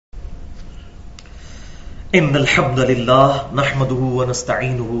إن الحمد لله نحمده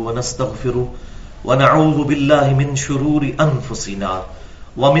ونستعينه ونستغفره ونعوذ بالله من شرور أنفسنا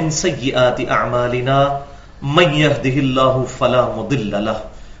ومن سيئات أعمالنا من يهده الله فلا مضل له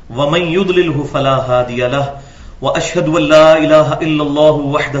ومن يضلله فلا هادي له وأشهد أن لا إله إلا الله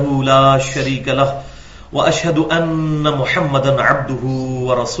وحده لا شريك له وأشهد أن محمدا عبده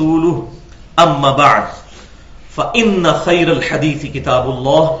ورسوله أما بعد فإن خير الحديث كتاب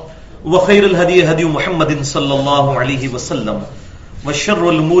الله وخير الهدي هدي محمد صلى الله عليه وسلم وشر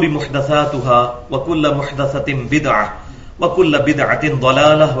الأمور محدثاتها وكل محدثة بدعة وكل بدعة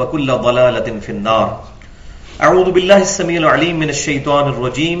ضلالة وكل ضلالة في النار. أعوذ بالله السميع العليم من الشيطان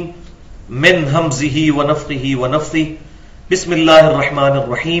الرجيم من همزه ونفخه ونفثه. بسم الله الرحمن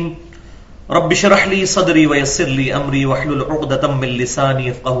الرحيم. رب اشرح لي صدري ويسر لي أمري واحلل عقدة من لساني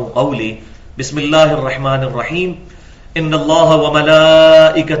يفقهوا قولي. بسم الله الرحمن الرحيم. ان الله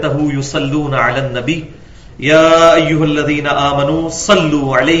وملائكته يصلون على النبي يا ايها الذين امنوا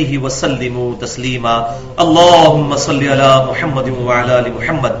صلوا عليه وسلموا تسليما. اللهم صل على محمد وعلى ال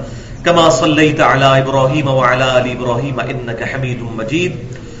محمد كما صليت على ابراهيم وعلى ال ابراهيم انك حميد مجيد.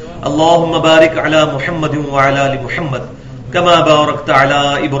 اللهم بارك على محمد وعلى ال محمد كما باركت على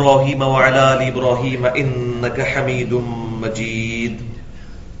ابراهيم وعلى ال ابراهيم انك حميد مجيد.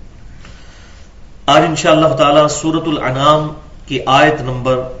 آج انشاءاللہ تعالی سورۃ الانعام کی آیت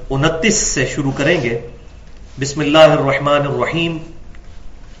نمبر 29 سے شروع کریں گے. بسم اللہ الرحمن الرحیم.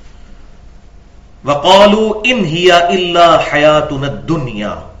 وقالوا ان هي الا حیاتنا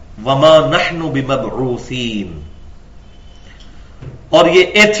الدنیا وما نحن بمبعوثین. اور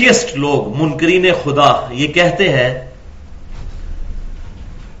یہ ایتھیسٹ لوگ، منکرین خدا، یہ کہتے ہیں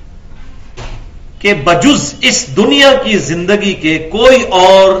کہ بجز اس دنیا کی زندگی کے کوئی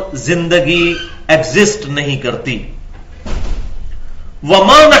اور زندگی ایگزسٹ نہیں کرتی.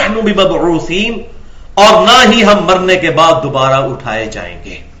 وما نحن بمبعوثین، اور نہ ہی ہم مرنے کے بعد دوبارہ اٹھائے جائیں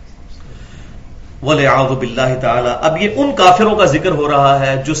گے. والعیاذ باللہ تعالی. اب یہ ان کافروں کا ذکر ہو رہا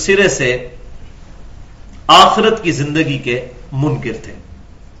ہے جو سرے سے آخرت کی زندگی کے منکر تھے،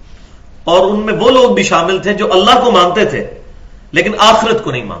 اور ان میں وہ لوگ بھی شامل تھے جو اللہ کو مانتے تھے لیکن آخرت کو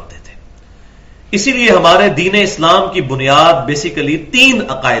نہیں مانتے تھے. اسی لیے ہمارے دین اسلام کی بنیاد بیسیکلی 3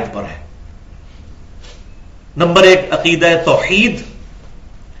 عقائد پر ہے. نمبر 1 عقیدہ توحید،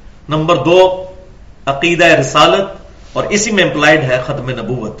 نمبر 2 عقیدہ رسالت، اور اسی میں امپلائڈ ہے ختم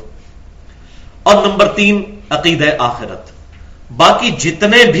نبوت، اور نمبر 3 عقیدہ آخرت. باقی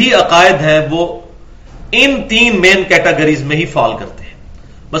جتنے بھی عقائد ہیں وہ ان 3 مین کیٹیگریز میں ہی فال کرتے ہیں.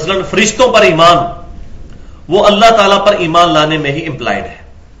 مثلا فرشتوں پر ایمان، وہ اللہ تعالی پر ایمان لانے میں ہی امپلائڈ ہے.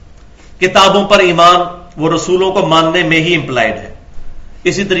 کتابوں پر ایمان، وہ رسولوں کو ماننے میں ہی امپلائڈ ہے.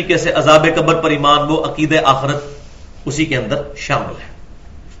 اسی طریقے سے عذاب قبر پر ایمان، وہ عقیدہ آخرت اسی کے اندر شامل ہے.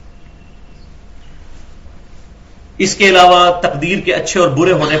 اس کے علاوہ تقدیر کے اچھے اور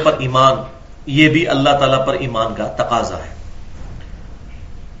برے ہونے پر ایمان، یہ بھی اللہ تعالیٰ پر ایمان کا تقاضا ہے.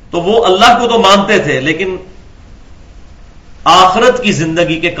 تو وہ اللہ کو تو مانتے تھے لیکن آخرت کی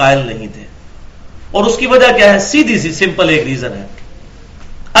زندگی کے قائل نہیں تھے. اور اس کی وجہ کیا ہے؟ سیدھی سی سمپل ایک ریزن ہے.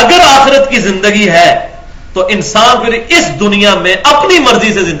 اگر آخرت کی زندگی ہے تو انسان پھر اس دنیا میں اپنی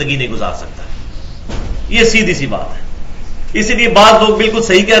مرضی سے زندگی نہیں گزار سکتا. یہ سیدھی سی بات ہے. اسی لیے بعض لوگ بالکل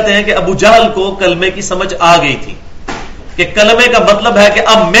صحیح کہتے ہیں کہ ابو جہل کو کلمے کی سمجھ آ گئی تھی کہ کلمے کا مطلب ہے کہ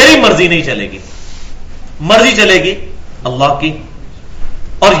اب میری مرضی نہیں چلے گی، مرضی چلے گی اللہ کی.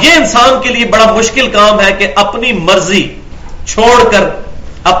 اور یہ انسان کے لیے بڑا مشکل کام ہے کہ اپنی مرضی چھوڑ کر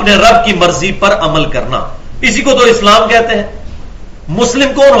اپنے رب کی مرضی پر عمل کرنا. اسی کو تو اسلام کہتے ہیں.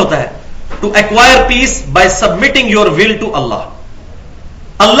 مسلم کون ہوتا ہے؟ To acquire piece by submitting your will to اللہ.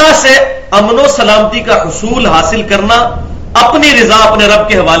 اللہ سے امن و سلامتی کا حصول حاصل کرنا، اپنی رضا اپنے رب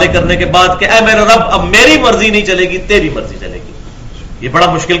کے حوالے کرنے کے بعد کہ اے میرے رب اب میری مرضی نہیں چلے گی، تیری مرضی چلے گی. یہ بڑا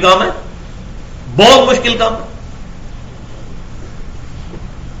مشکل کام ہے، بہت مشکل کام ہے.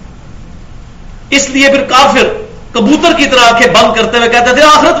 اس لیے پھر کافر کبوتر کی طرح آنکھیں بند کرتے ہوئے کہتے تھے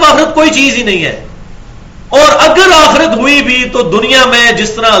آخرت واخرت کوئی چیز ہی نہیں ہے. اور اگر آخرت ہوئی بھی تو دنیا میں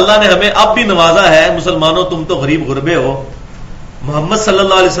جس طرح اللہ نے ہمیں اب بھی نوازا ہے، مسلمانوں تم تو غریب غربے ہو. محمد صلی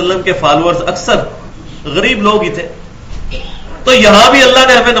اللہ علیہ وسلم کے فالوورز اکثر غریب لوگ ہی تھے، تو یہاں بھی اللہ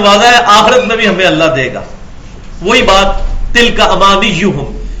نے ہمیں نوازا ہے، آخرت میں بھی ہمیں اللہ دے گا. وہی بات تلک امانیہم،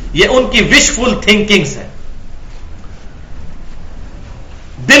 یہ ان کی وشفل تھنکنگز ہے.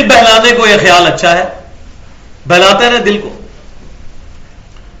 دل بہلانے کو یہ خیال اچھا ہے، بہلاتے ہیں دل کو.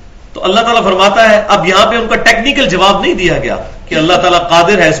 تو اللہ تعالیٰ فرماتا ہے، اب یہاں پہ ان کا ٹیکنیکل جواب نہیں دیا گیا کہ اللہ تعالیٰ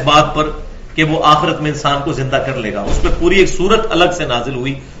قادر ہے اس بات پر کہ وہ آخرت میں انسان کو زندہ کر لے گا. اس پہ پوری ایک سورت الگ سے نازل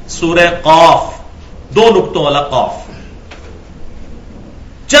ہوئی، سورہ قاف، 2 نقطوں والا قاف.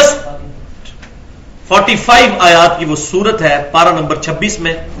 جسٹ 45 آیات کی وہ سورت ہے، پارہ نمبر 26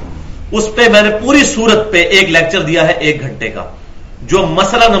 میں. اس پہ میں نے پوری سورت پہ ایک لیکچر دیا ہے 1 گھنٹے کا، جو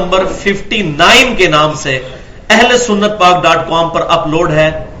مسئلہ نمبر 59 کے نام سے اہل سنت پاک.com پر اپلوڈ ہے،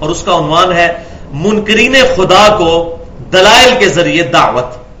 اور اس کا عنوان ہے منکرین خدا کو دلائل کے ذریعے دعوت.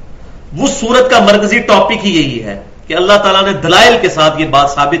 وہ سورت کا مرکزی ٹاپک ہی یہی ہے کہ اللہ تعالیٰ نے دلائل کے ساتھ یہ بات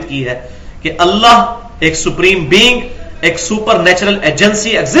ثابت کی ہے کہ اللہ ایک سپریم بینگ، ایک سپر نیچرل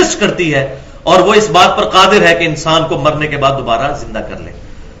ایجنسی ایگزسٹ کرتی ہے، اور وہ اس بات پر قادر ہے کہ انسان کو مرنے کے بعد دوبارہ زندہ کر لے،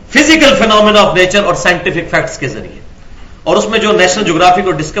 فزیکل فینومینا آف نیچر اور سائنٹیفک فیکٹس کے ذریعے. اور اس میں جو نیشنل جغرافک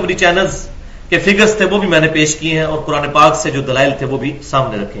اور ڈسکوری چینلز کے فگرز تھے وہ بھی میں نے پیش کیے ہیں، اور قرآن پاک سے جو دلائل تھے وہ بھی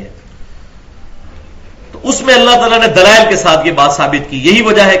سامنے رکھے ہیں. تو اس میں اللہ تعالیٰ نے دلائل کے ساتھ یہ بات ثابت کی. یہی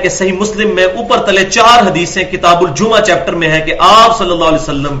وجہ ہے کہ صحیح مسلم میں اوپر تلے 4 حدیثیں کتاب الجمعہ چیپٹر میں ہے کہ آپ صلی اللہ علیہ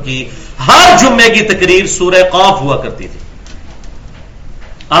وسلم کی ہر جمعے کی تقریر سورہ قاف ہوا کرتی تھی.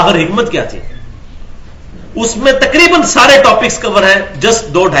 آخر حکمت کیا تھی؟ اس میں تقریباً سارے ٹاپکس کور ہیں جسٹ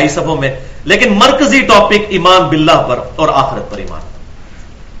 2-2.5 صفحوں میں، لیکن مرکزی ٹاپک ایمان باللہ پر اور آخرت پر ایمان،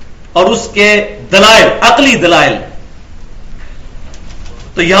 اور اس کے دلائل، عقلی دلائل.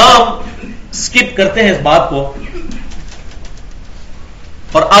 تو یہاں ہم سکپ کرتے ہیں اس بات کو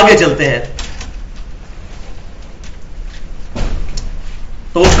اور آگے چلتے ہیں.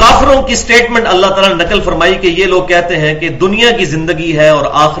 تو کافروں کی سٹیٹمنٹ اللہ تعالیٰ نے نقل فرمائی کہ یہ لوگ کہتے ہیں کہ دنیا کی زندگی ہے اور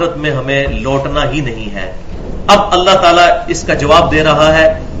آخرت میں ہمیں لوٹنا ہی نہیں ہے. اب اللہ تعالیٰ اس کا جواب دے رہا ہے،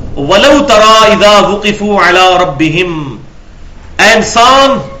 وَلَوْ تَرَى إِذَا وُقِفُوا عَلَى رَبِّهِمْ، اے انسان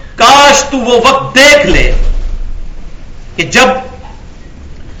کاش تو وہ وقت دیکھ لے کہ جب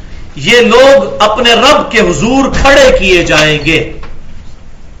یہ لوگ اپنے رب کے حضور کھڑے کیے جائیں گے،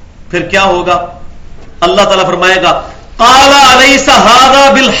 پھر کیا ہوگا؟ اللہ تعالیٰ فرمائے گا قَالَ أَلَيْسَ هَذَا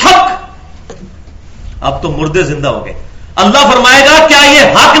بِالْحَقِّ، اب تو مردے زندہ ہو گئے. اللہ فرمائے گا کیا یہ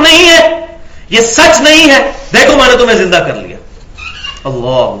حق نہیں ہے، یہ سچ نہیں ہے؟ دیکھو میں نے تمہیں زندہ کر لیا.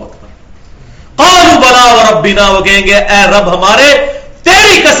 اللہ اکبر. قالوا بلا وربنا، وہ کہیں گے اے رب ہمارے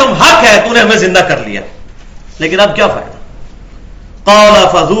تیری قسم حق ہے، تو نے ہمیں زندہ کر لیا، لیکن اب کیا فائدہ؟ قال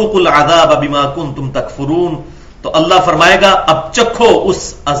فذوقوا العذاب بما كنتم تکفرون، تو اللہ فرمائے گا اب چکھو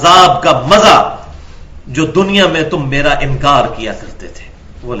اس عذاب کا مزہ جو دنیا میں تم میرا انکار کیا کرتے تھے.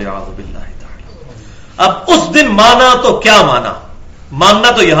 والعیاذ باللہ تعالی. اب اس دن مانا تو کیا مانا؟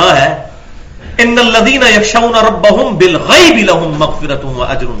 ماننا تو یہاں ہے ان الذین یخشون ربهم بالغیب لهم مغفرۃ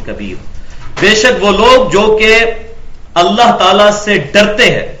واجر کبیر، بے شک وہ لوگ جو کہ اللہ تعالی سے ڈرتے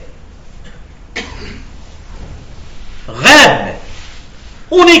ہیں غیب میں،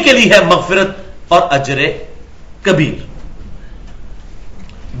 انہی کے لیے ہے مغفرت اور اجر کبیر.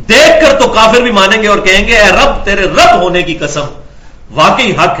 دیکھ کر تو کافر بھی مانیں گے اور کہیں گے اے رب تیرے رب ہونے کی قسم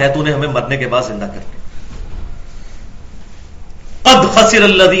واقعی حق ہے، تو نے ہمیں مرنے کے بعد زندہ کر دیا. قد خسر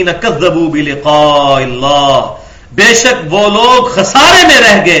الذین کذبوا بلقاء اللہ، بے شک وہ لوگ خسارے میں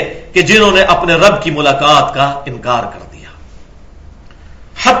رہ گئے کہ جنہوں نے اپنے رب کی ملاقات کا انکار کر دیا.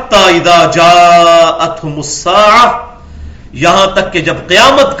 حتی اذا جاءتهم الساعہ، یہاں تک کہ جب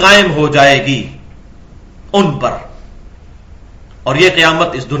قیامت قائم ہو جائے گی ان پر، اور یہ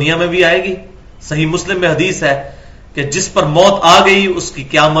قیامت اس دنیا میں بھی آئے گی. صحیح مسلم میں حدیث ہے کہ جس پر موت آ گئی اس کی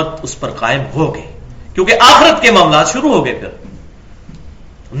قیامت اس پر قائم ہو گئی، کیونکہ آخرت کے معاملات شروع ہو گئے. پھر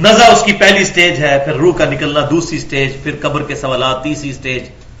نزع اس کی پہلی سٹیج ہے، پھر روح کا نکلنا دوسری سٹیج، پھر قبر کے سوالات تیسری سٹیج،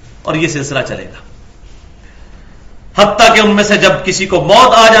 اور یہ سلسلہ چلے گا حتیٰ کہ ان میں سے جب کسی کو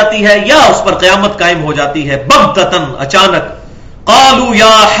موت آ جاتی ہے یا اس پر قیامت قائم ہو جاتی ہے بغتتاً، اچانک، قالوا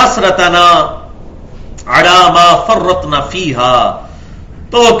یا حسرتنا علی ما فرطنا فیہا،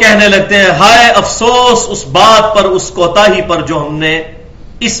 تو وہ کہنے لگتے ہیں ہائے افسوس اس بات پر، اس کوتاہی پر جو ہم نے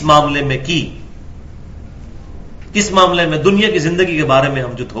اس معاملے میں کی. کس معاملے میں؟ دنیا کی زندگی کے بارے میں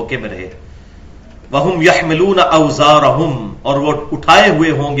ہم جو دھوکے میں رہے. وَهُمْ يَحْمِلُونَ أَوْزَارَهُمْ، اور وہ اٹھائے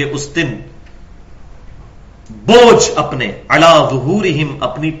ہوئے ہوں گے اس دن بوجھ اپنے، عَلَى ظُهُورِهِمْ،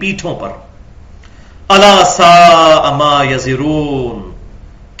 اپنی پیٹھوں پر. أَلَا سَاءَ مَا يَزِرُونَ،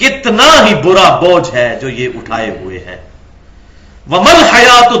 کتنا ہی برا بوجھ ہے جو یہ اٹھائے ہوئے ہیں. وَمَا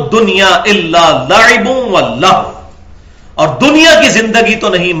الْحَيَاةُ الدُّنْيَا إِلَّا لَعِبٌ وَاللَّهْوٌ، اور دنیا کی زندگی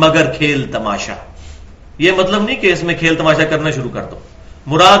تو نہیں مگر کھیل تماشا. یہ مطلب نہیں کہ اس میں کھیل تماشا کرنا شروع کر دو،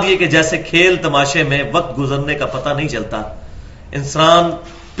 مراد یہ کہ جیسے کھیل تماشے میں وقت گزرنے کا پتہ نہیں چلتا، انسان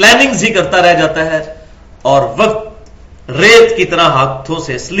پلاننگز ہی کرتا رہ جاتا ہے اور وقت ریت کی طرح ہاتھوں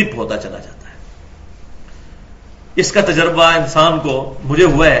سے سلپ ہوتا چلا جاتا ہے. اس کا تجربہ انسان کو، مجھے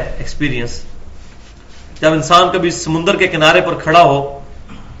ہوا ہے ایکسپیرینس، جب انسان کبھی سمندر کے کنارے پر کھڑا ہو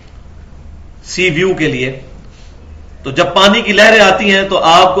سی ویو کے لیے، تو جب پانی کی لہریں آتی ہیں تو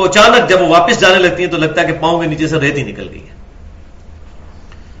آپ کو اچانک جب وہ واپس جانے لگتی ہیں تو لگتا ہے کہ پاؤں کے نیچے سے ریت ہی نکل گئی ہے.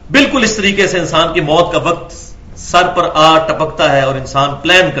 بالکل اس طریقے سے انسان کی موت کا وقت سر پر آ ٹپکتا ہے اور انسان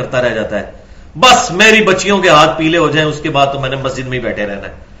پلان کرتا رہ جاتا ہے، بس میری بچیوں کے ہاتھ پیلے ہو جائیں، اس کے بعد تو میں نے مسجد میں ہی بیٹھے رہنا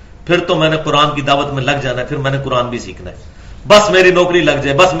ہے، پھر تو میں نے قرآن کی دعوت میں لگ جانا ہے، پھر میں نے قرآن بھی سیکھنا ہے، بس میری نوکری لگ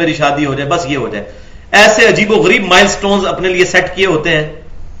جائے، بس میری شادی ہو جائے، بس یہ ہو جائے. ایسے عجیب و غریب مائل سٹونز اپنے لیے سیٹ کیے ہوتے ہیں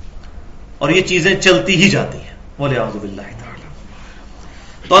اور یہ چیزیں چلتی ہی جاتی ہیں. وَلِعَوْذُ بِاللَّهِ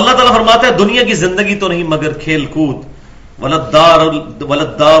تَعَالَى. تو اللہ تعالیٰ فرماتا ہے دنیا کی زندگی تو نہیں مگر کھیل کود،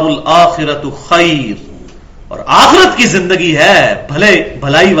 وَلَلدَّارُ الْآخِرَةُ خَيْرٌ، اور آخرت کی زندگی ہے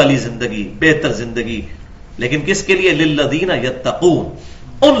بھلائی والی زندگی، بہتر زندگی، لیکن کس کے لیے؟ لِلَّذِينَ يَتَّقُونَ،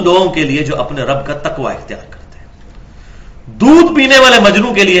 ان لوگوں کے لیے جو اپنے رب کا تقوی اختیار کرتے ہیں. دودھ پینے والے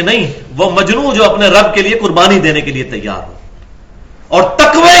مجنو کے لیے نہیں، وہ مجنو جو اپنے رب کے لیے قربانی دینے کے لیے تیار ہو. اور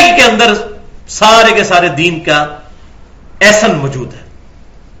تقوی کے اندر سارے کے سارے دین کا ایسن موجود ہے.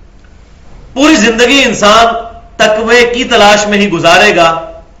 پوری زندگی انسان تقوی کی تلاش میں ہی گزارے گا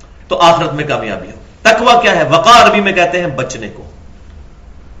تو آخرت میں کامیابی ہو. تقوی کیا ہے؟ وقار عربی میں کہتے ہیں بچنے کو.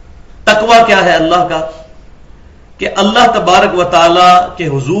 تقوی کیا ہے اللہ کا؟ کہ اللہ تبارک و تعالی کے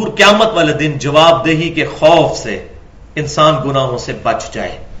حضور قیامت والے دن جواب دہی کے خوف سے انسان گناہوں سے بچ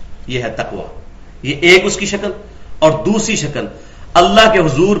جائے. یہ ہے تقوی. یہ ایک اس کی شکل. اور دوسری شکل اللہ کے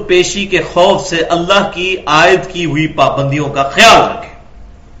حضور پیشی کے خوف سے اللہ کی عائد کی ہوئی پابندیوں کا خیال رکھے.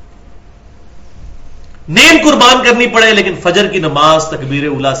 نیند قربان کرنی پڑے لیکن فجر کی نماز تکبیر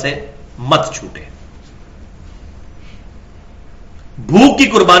اولا سے مت چھوٹے. بھوک کی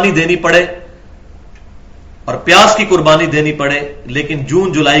قربانی دینی پڑے اور پیاس کی قربانی دینی پڑے لیکن جون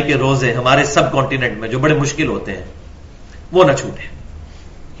جولائی کے روزے ہمارے سب کانٹیننٹ میں جو بڑے مشکل ہوتے ہیں وہ نہ چھوٹے.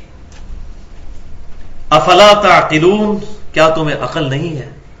 افلا تعقلون، کیا تمہیں عقل نہیں ہے؟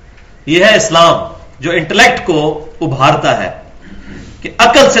 یہ ہے اسلام جو انٹلیکٹ کو ابھارتا ہے کہ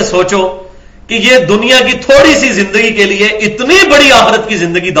عقل سے سوچو کہ یہ دنیا کی تھوڑی سی زندگی کے لیے اتنی بڑی آخرت کی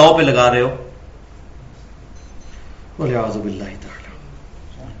زندگی داؤ پہ لگا رہے ہو. وَلِعَوْذُ بِاللَّهِ تَعَالَى.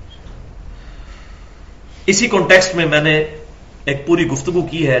 اسی کانٹیکسٹ میں میں نے ایک پوری گفتگو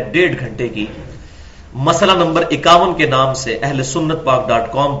کی ہے 1.5 گھنٹے کی، مسئلہ نمبر 51 کے نام سے اہل سنت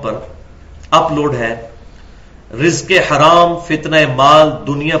پاک.com پر اپلوڈ ہے. رزق حرام، فتنہ مال،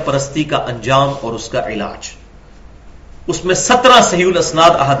 دنیا پرستی کا انجام اور اس کا علاج. اس میں 17 صحیح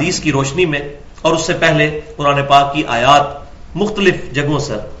الاسناد احادیث کی روشنی میں اور اس سے پہلے قرآن پاک کی آیات مختلف جگہوں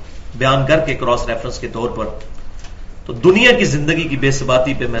سے بیان کر کے کراس ریفرنس کے طور پر تو دنیا کی زندگی کی بے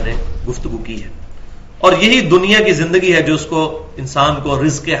ثباتی پہ میں نے گفتگو کی ہے. اور یہی دنیا کی زندگی ہے جو اس کو انسان کو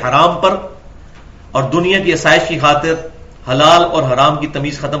رزق حرام پر اور دنیا کی آسائش کی خاطر حلال اور حرام کی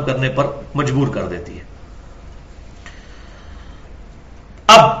تمیز ختم کرنے پر مجبور کر دیتی ہے.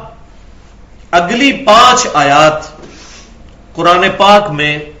 اب اگلی 5 آیات قرآن پاک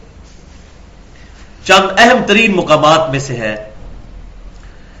میں چند اہم ترین مقامات میں سے ہے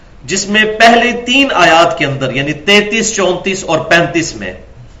جس میں پہلے 3 آیات کے اندر یعنی 33، 34 اور 35 میں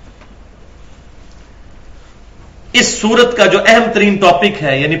اس سورت کا جو اہم ترین ٹاپک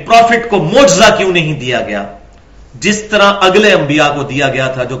ہے یعنی پروفٹ کو معجزہ کیوں نہیں دیا گیا جس طرح اگلے انبیاء کو دیا گیا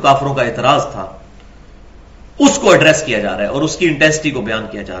تھا جو کافروں کا اعتراض تھا، اس کو ایڈریس کیا جا رہا ہے اور اس کی انٹینسٹی کو بیان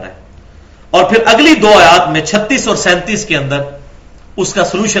کیا جا رہا ہے. اور پھر اگلی 2 آیات میں 36 اور 37 کے اندر اس کا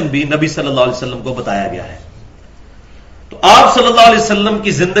سولوشن بھی نبی صلی اللہ علیہ وسلم کو بتایا گیا ہے. تو آپ صلی اللہ علیہ وسلم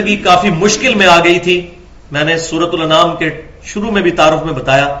کی زندگی کافی مشکل میں آ گئی تھی. میں نے سورۃ الانام کے شروع میں بھی تعارف میں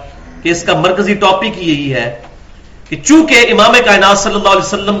بتایا کہ اس کا مرکزی ٹاپک یہی ہے کہ چونکہ امام کائنات صلی اللہ علیہ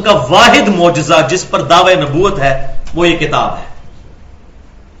وسلم کا واحد معجزہ جس پر دعوی نبوت ہے وہ یہ کتاب ہے.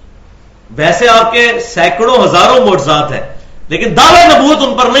 ویسے آپ کے سینکڑوں ہزاروں معجزات ہیں لیکن دعوی نبوت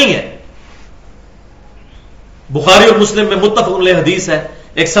ان پر نہیں ہے. بخاری اور مسلم میں متفق علیہ حدیث ہے،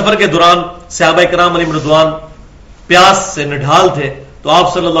 ایک سفر کے دوران صحابہ کرام علیہم رضوان پیاس سے نڈھال تھے تو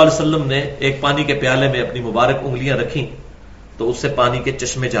آپ صلی اللہ علیہ وسلم نے ایک پانی کے پیالے میں اپنی مبارک انگلیاں رکھیں تو اس سے پانی کے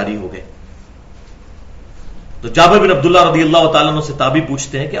چشمے جاری ہو گئے. تو جابر بن عبداللہ رضی اللہ تعالیٰ عنہ سے تابعی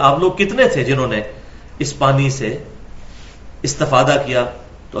پوچھتے ہیں کہ آپ لوگ کتنے تھے جنہوں نے اس پانی سے استفادہ کیا؟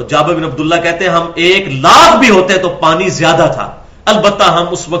 تو جابر بن عبداللہ کہتے ہیں ہم 1,00,000 بھی ہوتے تو پانی زیادہ تھا، البتہ ہم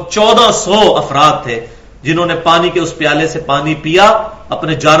اس وقت 1400 افراد تھے جنہوں نے پانی کے اس پیالے سے پانی پیا،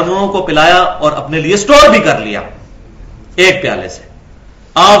 اپنے جانوروں کو پلایا اور اپنے لیے سٹور بھی کر لیا ایک پیالے سے.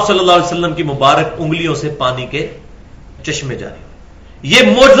 آپ صلی اللہ علیہ وسلم کی مبارک انگلیوں سے پانی کے چشمے جاری ہوئے. یہ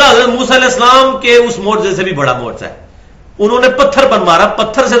معجزہ حضرت موسیٰ علیہ السلام کے اس معجزے سے بھی بڑا معجزہ ہے. انہوں نے پتھر پر مارا،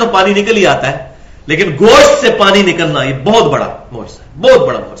 پتھر سے تو پانی نکل ہی آتا ہے لیکن گوشت سے پانی نکلنا یہ بہت بڑا معجزہ ہے، بہت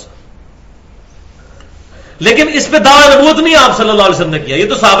بڑا معجزہ. لیکن اس پہ دعوی نبوت نہیں آپ صلی اللہ علیہ وسلم نے کیا، یہ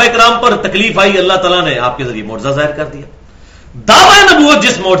تو صحابہ کرام پر تکلیف آئی، اللہ تعالیٰ نے آپ کے ذریعے معجزہ ظاہر کر دیا. دعوی نبوت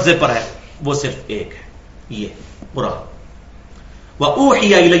جس معجزے پر ہے وہ صرف ایک ہے، یہ قرآن.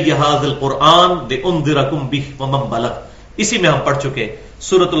 وَأُوحِيَ إِلَيَّ هَذَا الْقُرْآنُ لِأُنذِرَكُم بِهِ وَمَن بَلَغَ. اسی میں ہم پڑھ چکے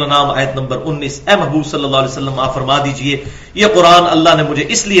سورۃ الانعام آیت نمبر 19. اے محبوب صلی اللہ علیہ وسلم آپ فرما دیجئے یہ قرآن اللہ نے مجھے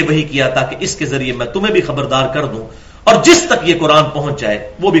اس لیے وحی کیا تاکہ اس کے ذریعے میں تمہیں بھی خبردار کر دوں اور جس تک یہ قرآن پہنچ جائے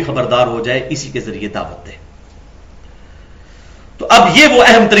وہ بھی خبردار ہو جائے، اسی کے ذریعے دعوت دے. تو اب یہ وہ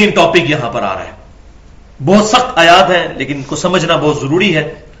اہم ترین ٹاپک یہاں پر آ رہا ہے. بہت سخت آیات ہیں لیکن ان کو سمجھنا بہت ضروری ہے،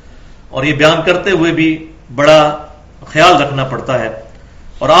 اور یہ بیان کرتے ہوئے بھی بڑا خیال رکھنا پڑتا ہے.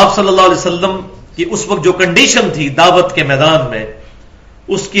 اور آپ صلی اللہ علیہ وسلم کی اس وقت جو کنڈیشن تھی دعوت کے میدان میں،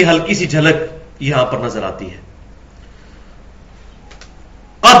 اس کی ہلکی سی جھلک یہاں پر نظر آتی ہے.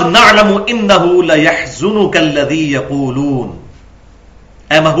 قد نعلم انه ليحزنك الذي يقولون.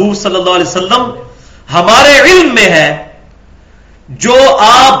 اے محبوب صلی اللہ علیہ وسلم ہمارے علم میں ہے جو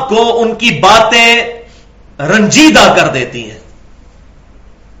آپ کو ان کی باتیں رنجیدہ کر دیتی ہیں.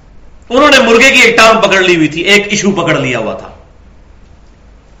 انہوں نے مرغے کی ایک ٹانگ پکڑ لی ہوئی تھی، ایک ایشو پکڑ لیا ہوا تھا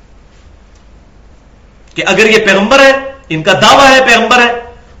کہ اگر یہ پیغمبر ہے، ان کا دعویٰ ہے پیغمبر ہے،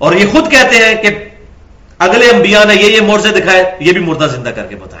 اور یہ خود کہتے ہیں کہ اگلے انبیاء نے یہ معجزے دکھائے، یہ بھی مردہ زندہ کر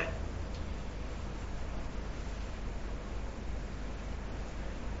کے بتائے.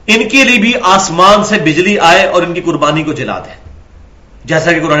 ان کے لیے بھی آسمان سے بجلی آئے اور ان کی قربانی کو جلا دے،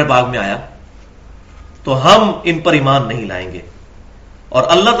 جیسا کہ قرآن پاک میں آیا، تو ہم ان پر ایمان نہیں لائیں گے. اور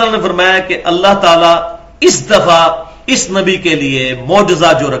اللہ تعالیٰ نے فرمایا کہ اللہ تعالیٰ اس دفعہ اس نبی کے لیے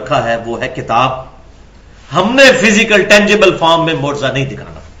معجزہ جو رکھا ہے وہ ہے کتاب. ہم نے فزیکل ٹینجیبل فارم میں معجزہ نہیں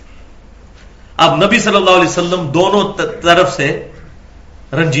دکھانا. اب نبی صلی اللہ علیہ وسلم دونوں طرف سے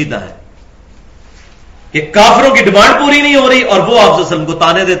رنجیدہ ہے کہ کافروں کی ڈیمانڈ پوری نہیں ہو رہی اور وہ آپ صلی اللہ علیہ وسلم کو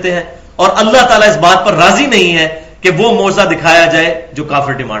تانے دیتے ہیں، اور اللہ تعالیٰ اس بات پر راضی نہیں ہے کہ وہ معجزہ دکھایا جائے جو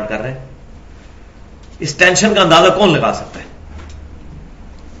کافر ڈیمانڈ کر رہے ہیں. اس ٹینشن کا اندازہ کون لگا سکتا ہے؟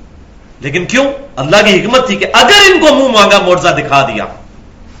 لیکن کیوں؟ اللہ کی حکمت تھی کہ اگر ان کو منہ مانگا معجزہ دکھا دیا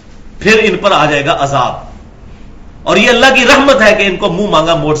پھر ان پر آ جائے گا عذاب. اور یہ اللہ کی رحمت ہے کہ ان کو منہ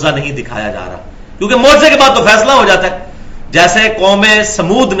مانگا معجزہ نہیں دکھایا جا رہا، کیونکہ معجزے کے بعد تو فیصلہ ہو جاتا ہے. جیسے قوم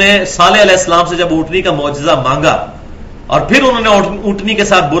سمود نے صالح علیہ السلام سے جب اونٹنی کا معجزہ مانگا اور پھر انہوں نے اونٹنی کے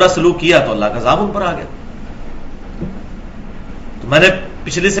ساتھ برا سلوک کیا تو اللہ کا عذاب ان پر آ گیا. تو میں نے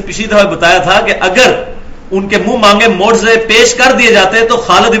پچھلی دفعہ بتایا تھا کہ اگر ان کے منہ مانگے معجزے پیش کر دیے جاتے تو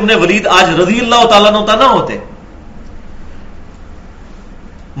خالد ابن ولید آج رضی اللہ تعالیٰ عنہ نہ ہوتے،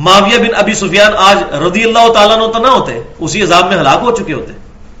 معاویہ بن ابی سفیان آج رضی اللہ تعالیٰ عنہ نہ ہوتے، اسی عذاب میں ہلاک ہو چکے ہوتے.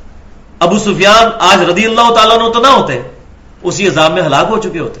 ابو سفیان آج رضی اللہ تعالیٰ عنہ نہ ہوتے، اسی عذاب میں ہلاک ہو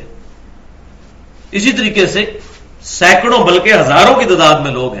چکے ہوتے. اسی طریقے سے سینکڑوں بلکہ ہزاروں کی تعداد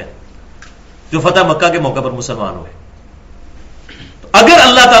میں لوگ ہیں جو فتح مکہ کے موقع پر مسلمان ہوئے. تو اگر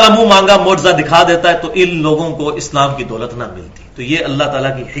اللہ تعالیٰ منہ مانگا معجزہ دکھا دیتا ہے تو ان لوگوں کو اسلام کی دولت نہ ملتی. تو یہ اللہ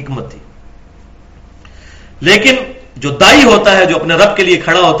تعالیٰ کی حکمت تھی. لیکن جو دائی ہوتا ہے، جو اپنے رب کے لیے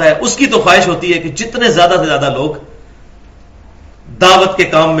کھڑا ہوتا ہے، اس کی تو خواہش ہوتی ہے کہ جتنے زیادہ سے زیادہ لوگ دعوت کے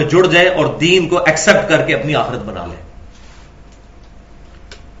کام میں جڑ جائیں اور دین کو ایکسپٹ کر کے اپنی آخرت بنا لیں.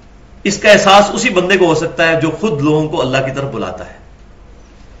 اس کا احساس اسی بندے کو ہو سکتا ہے جو خود لوگوں کو اللہ کی طرف بلاتا ہے.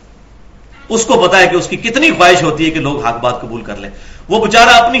 اس کو پتا ہے کہ اس کی کتنی خواہش ہوتی ہے کہ لوگ حق بات قبول کر لیں. وہ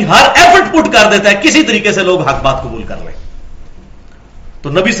بیچارہ اپنی ہر ایفرٹ پٹ کر دیتا ہے کسی طریقے سے لوگ حق بات قبول کر لیں. تو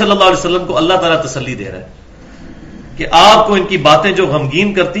نبی صلی اللہ علیہ وسلم کو اللہ تعالیٰ تسلی دے رہا ہے کہ آپ کو ان کی باتیں جو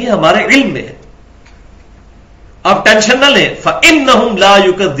غمگین کرتی ہیں ہمارے علم میں ہے، آپ ٹینشن نہ لیں. فَإِنَّهُمْ لَا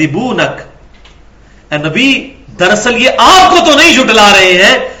يُكَذِّبُونَكَ. اے نبی دراصل یہ آپ کو تو نہیں جھٹلا رہے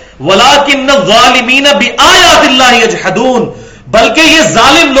ہیں، وَلَكِنَّ الظَّالِمِينَ بِآيَاتِ اللَّهِ يَجْحَدُونَ، بلکہ یہ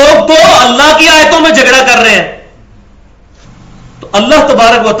ظالم لوگ تو اللہ کی آیتوں میں جھگڑا کر رہے ہیں. تو اللہ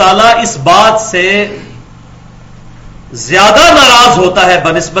تبارک و تعالی اس بات سے زیادہ ناراض ہوتا ہے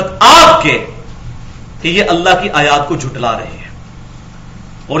بنسبت آپ کے کہ یہ اللہ کی آیات کو جھٹلا رہے ہیں.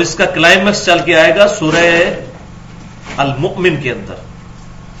 اور اس کا کلائمیکس چل کے آئے گا سورہ المؤمن کے اندر.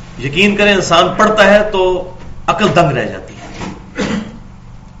 یقین کریں انسان پڑھتا ہے تو عقل دنگ رہ جاتی ہے،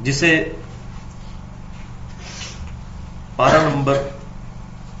 جسے پارہ نمبر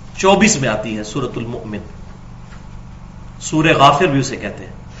 24 میں آتی ہے سورۃ المؤمن. سورہ غافر بھی اسے کہتے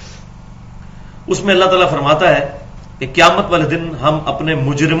ہیں. اس میں اللہ تعالیٰ فرماتا ہے کہ قیامت والے دن ہم اپنے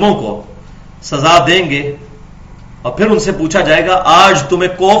مجرموں کو سزا دیں گے اور پھر ان سے پوچھا جائے گا آج تمہیں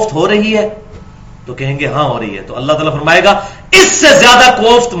کوفت ہو رہی ہے؟ تو کہیں گے ہاں ہو رہی ہے. تو اللہ تعالیٰ فرمائے گا اس سے زیادہ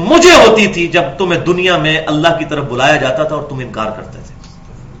کوفت مجھے ہوتی تھی جب تمہیں دنیا میں اللہ کی طرف بلایا جاتا تھا اور تم انکار کرتے تھے.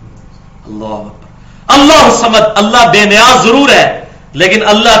 اللہ اکبر. اللہ صمد، اللہ بے نیاز ضرور ہے لیکن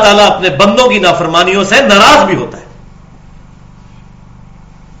اللہ تعالیٰ اپنے بندوں کی نافرمانیوں سے ناراض بھی ہوتا ہے.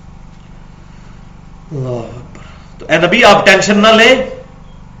 اللہ اکبر. تو اے نبی آپ ٹینشن نہ لیں،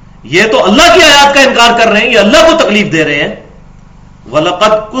 یہ تو اللہ کی آیات کا انکار کر رہے ہیں، یہ اللہ کو تکلیف دے رہے ہیں.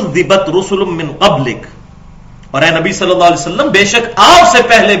 وَلَقَدْ كُذِّبَتْ رُسُلٌ مِّن قَبْلِكَ، اور اے نبی صلی اللہ علیہ وسلم بے شک آپ سے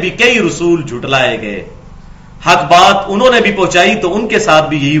پہلے بھی کئی رسول جھٹلائے گئے، حق بات انہوں نے بھی پہنچائی تو ان کے ساتھ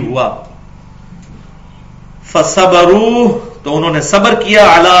بھی یہی ہوا. فَصَبَرُوا، تو انہوں نے صبر کیا،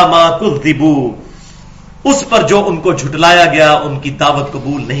 عَلَى مَا كُذِّبُوا، اس پر جو ان کو جھٹلایا گیا، ان کی دعوت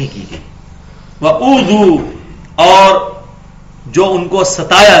قبول نہیں کی گئی. وَأُوذُوا، اور جو ان کو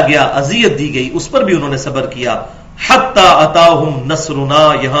ستایا گیا، اذیت دی گئی، اس پر بھی انہوں نے صبر کیا. حتی اتاہم نصرنا،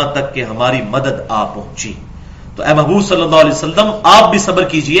 یہاں تک کہ ہماری مدد آ پہنچی. تو اے محبوب صلی اللہ علیہ وسلم آپ بھی صبر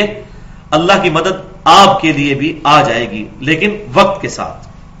کیجئے، اللہ کی مدد آپ کے لیے بھی آ جائے گی، لیکن وقت کے ساتھ،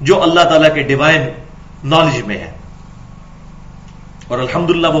 جو اللہ تعالیٰ کے ڈیوائن نالج میں ہے. اور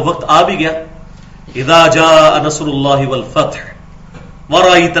الحمدللہ وہ وقت آ بھی گیا. اذا جاء نصر اللہ والفتح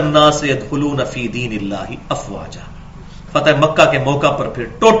ورأیت الناس يدخلون فی دین اللہ افواجا، فتح مکہ کے موقع پر پھر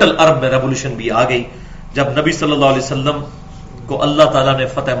ٹوٹل عرب میں ریولوشن بھی آ گئی، جب نبی صلی اللہ علیہ وسلم کو اللہ تعالیٰ نے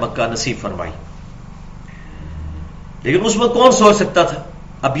فتح مکہ نصیب فرمائی. لیکن اس وقت کون سوچ سکتا تھا؟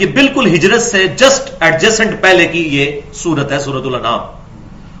 اب یہ بالکل ہجرت سے جسٹ ایڈجسنٹ پہلے کی یہ سورت ہے، سورۃ الانعام،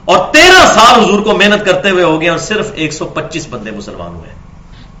 اور 13 سال حضور کو محنت کرتے ہوئے ہو گئے اور صرف 125 بندے مسلمان ہوئے.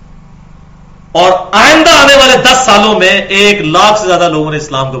 اور آئندہ آنے والے 10 سالوں میں 1 لاکھ سے زیادہ لوگوں نے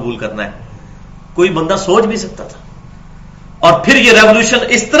اسلام قبول کرنا ہے. کوئی بندہ سوچ بھی سکتا تھا؟ اور پھر یہ ریولوشن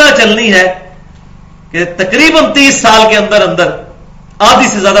اس طرح چلنی ہے کہ تقریباً 30 سال کے اندر اندر آدھی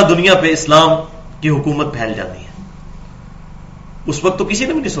سے زیادہ دنیا پہ اسلام کی حکومت پھیل جانی ہے. اس وقت تو کسی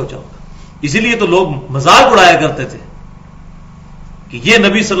نے بھی نہیں سوچا ہوگا. اسی لیے تو لوگ مذاق اڑایا کرتے تھے کہ یہ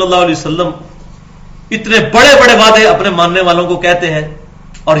نبی صلی اللہ علیہ وسلم اتنے بڑے بڑے وعدے اپنے ماننے والوں کو کہتے ہیں،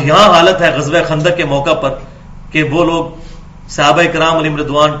 اور یہاں حالت ہے غزوہ خندق کے موقع پر کہ وہ لوگ صحابہ کرام علیہم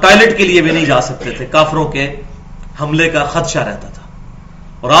رضوان ٹوائلٹ کے لیے بھی نہیں جا سکتے تھے، کافروں کے حملے کا خدشہ رہتا تھا.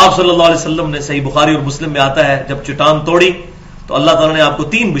 اور آپ صلی اللہ علیہ وسلم نے، صحیح بخاری اور مسلم میں آتا ہے، جب چٹان توڑی تو اللہ تعالیٰ نے آپ کو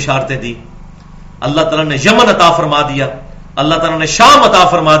 3 بشارتیں دی. اللہ تعالیٰ نے یمن عطا فرما دیا، اللہ تعالیٰ نے شام عطا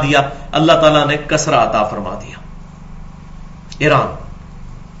فرما دیا، اللہ تعالیٰ نے کسرا عطا فرما دیا. ایران،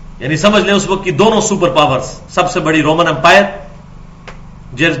 یعنی سمجھ لیں اس وقت کی دونوں سپر پاورز، سب سے بڑی رومن امپائر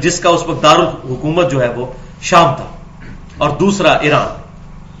جس کا اس وقت دارالحکومت جو ہے وہ شام تھا، اور دوسرا ایران.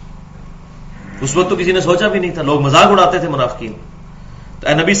 اس وقت تو کسی نے سوچا بھی نہیں تھا، لوگ مذاق اڑاتے تھے منافقین. تو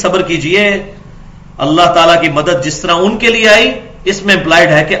اے نبی صبر کیجئے، اللہ تعالیٰ کی مدد جس طرح ان کے لیے آئی، اس میں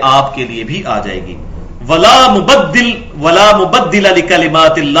امپلائڈ ہے کہ آپ کے لیے بھی آ جائے گی. ولا مبدل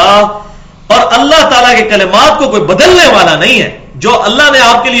لکلمات اللہ، اور اللہ تعالیٰ کے کلمات کو کوئی بدلنے والا نہیں ہے. جو اللہ نے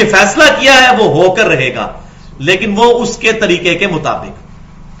آپ کے لیے فیصلہ کیا ہے وہ ہو کر رہے گا، لیکن وہ اس کے طریقے کے مطابق.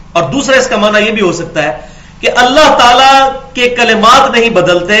 اور دوسرا اس کا معنی یہ بھی ہو سکتا ہے کہ اللہ تعالیٰ کے کلمات نہیں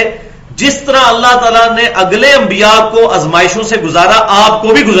بدلتے. جس طرح اللہ تعالیٰ نے اگلے انبیاء کو آزمائشوں سے گزارا، آپ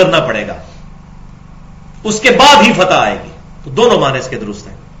کو بھی گزرنا پڑے گا، اس کے بعد ہی فتح آئے گی. تو دونوں معنی اس کے درست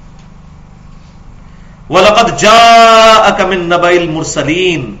ہیں. وَلَقَدْ جَاءَكَ مِن نَّبَإِ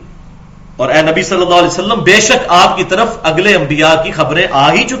الْمُرْسَلِينَ، اور اے نبی صلی اللہ علیہ وسلم بے شک آپ کی طرف اگلے انبیاء کی خبریں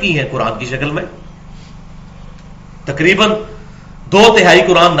آ ہی چکی ہیں قرآن کی شکل میں. تقریباً 2/3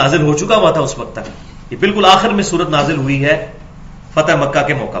 قرآن نازل ہو چکا ہوا تھا اس وقت تک. یہ بالکل آخر میں سورت نازل ہوئی ہے فتح مکہ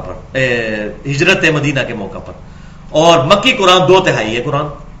کے موقع پر، ہجرت مدینہ کے موقع پر، اور مکی قرآن 2/3 ہے قرآن.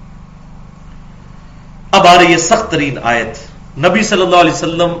 اب آ رہی ہے سخت ترین آیت. نبی صلی اللہ علیہ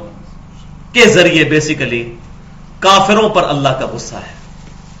وسلم کے ذریعے بیسیکلی کافروں پر اللہ کا غصہ ہے.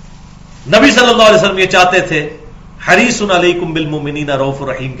 نبی صلی اللہ علیہ وسلم یہ چاہتے تھے حریص علیکم بالمؤمنین رؤوف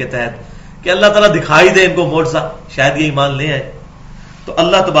رحیم کے تحت کہ اللہ تعالیٰ دکھائی دے ان کو معجزہ، شاید یہ ایمان لے آئے. تو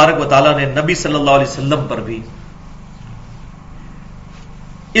اللہ تبارک و تعالیٰ نے نبی صلی اللہ علیہ وسلم پر بھی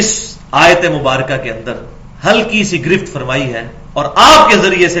اس آیت مبارکہ کے اندر ہلکی سی گرفت فرمائی ہے، اور آپ کے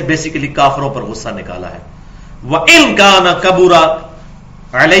ذریعے سے بیسیکلی کافروں پر غصہ نکالا ہے. وَإِن كَانَ كَبُرَ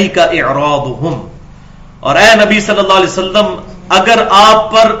عَلَيْكَ إِعْرَاضُهُمْ، اور اے نبی صلی اللہ علیہ وسلم اگر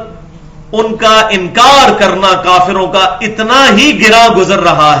آپ پر ان کا انکار کرنا کافروں کا اتنا ہی گرا گزر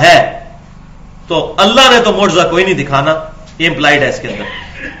رہا ہے تو اللہ نے تو معجزہ کوئی نہیں دکھانا، یہ امپلائڈ ہے اس کے اندر.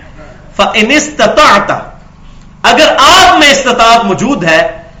 فَإِنِ اسْتَطَعْتَ، اگر آپ میں استطاعت موجود ہے،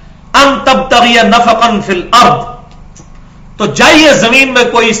 ان تبتغی نفقا فی الارض، تو جائیے زمین میں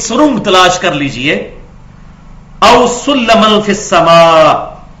کوئی سرنگ تلاش کر لیجئے، او سلما فی السماء،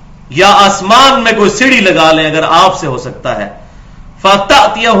 یا آسمان میں کوئی سیڑھی لگا لیں اگر آپ سے ہو سکتا ہے.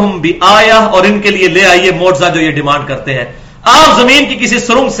 فَتَأْتِيَهُمْ بِآيَةٍ، اور ان کے لیے لے آئیے معجزہ جو یہ ڈیمانڈ کرتے ہیں. آپ زمین کی کسی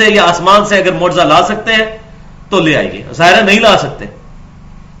سرنگ سے یا آسمان سے اگر معجزہ لا سکتے ہیں تو لے آئیے، ظاہر ہے نہیں لا سکتے.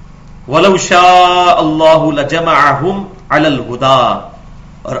 وَلَوْ شَاءَ اللَّهُ لَجَمَعَهُمْ عَلَى الْهُدَى،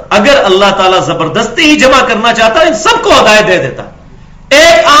 اور اگر اللہ تعالیٰ زبردستی ہی جمع کرنا چاہتا ہے سب کو ہدایت دے دیتا.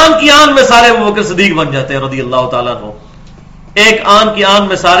 ایک آن کی آن میں سارے ابو بکر صدیق بن جاتے ہیں رضی اللہ تعالیٰ عنہ. ایک آن کی آن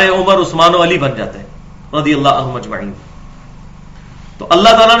میں سارے عمر عثمان و علی بن جاتے ہیں رضی اللہ عنہم اجمعین. تو اللہ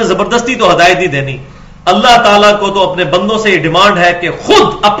تعالیٰ نے زبردستی تو ہدایت نہیں دینی. اللہ تعالیٰ کو تو اپنے بندوں سے یہ ڈیمانڈ ہے کہ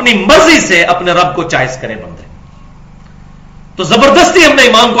خود اپنی مرضی سے اپنے رب کو چوائس کریں بندے. تو زبردستی ہم نے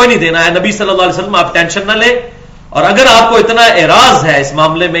ایمان کوئی نہیں دینا ہے. نبی صلی اللہ علیہ وسلم آپ ٹینشن نہ لیں. اور اگر آپ کو اتنا اعراض ہے اس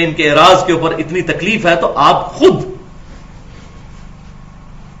معاملے میں، ان کے اعراض کے اوپر اتنی تکلیف ہے، تو آپ خود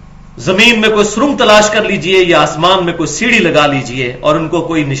زمین میں کوئی سرنگ تلاش کر لیجئے یا آسمان میں کوئی سیڑھی لگا لیجئے اور ان کو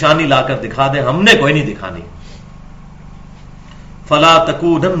کوئی نشانی لا کر دکھا دیں. ہم نے کوئی نہیں دکھانی. فلا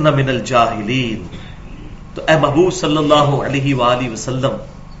تکونن من الجاہلین. تو اے محبوب صلی اللہ علیہ وآلہ وسلم،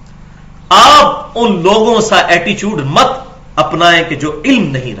 آپ ان لوگوں سا ایٹیچیوڈ مت اپنائیں کہ جو علم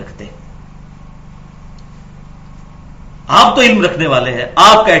نہیں رکھتے. آپ تو علم رکھنے والے ہیں،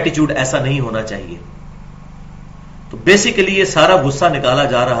 آپ کا ایٹیچیوڈ ایسا نہیں ہونا چاہیے. تو بیسیکلی یہ سارا غصہ نکالا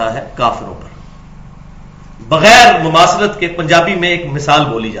جا رہا ہے کافروں پر. بغیر مماثلت کے پنجابی میں ایک مثال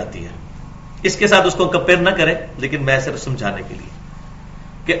بولی جاتی ہے، اس کے ساتھ اس کو کمپیئر نہ کریں، لیکن میں صرف سمجھانے کے لیے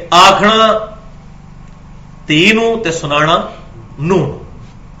کہ آکھنا تینوں تے سنانا نون،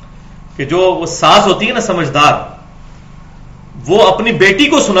 کہ جو وہ ساس ہوتی ہے نا سمجھدار، وہ اپنی بیٹی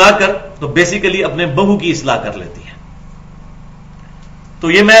کو سنا کر تو بیسیکلی اپنے بہو کی اصلاح کر لیتی ہے.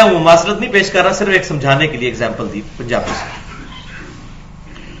 تو یہ میں مماثلت نہیں پیش کر رہا، صرف ایک سمجھانے کے لیے ایگزامپل دی پنجابی سے.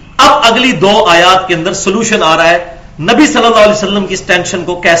 اب اگلی 2 آیات کے اندر سولوشن آ رہا ہے نبی صلی اللہ علیہ وسلم کی اس ٹینشن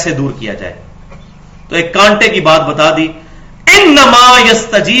کو کیسے دور کیا جائے. تو ایک کانٹے کی بات بتا دی، انما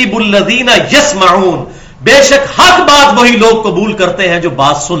یستجیب الذین یسمعون. بے شک حق بات وہی لوگ قبول کرتے ہیں جو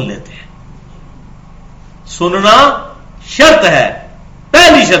بات سن لیتے ہیں. سننا شرط ہے،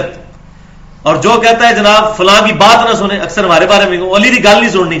 پہلی شرط. اور جو کہتا ہے جناب فلاں کی بات نہ سنیں، اکثر ہمارے بارے میں علی کی گل نہیں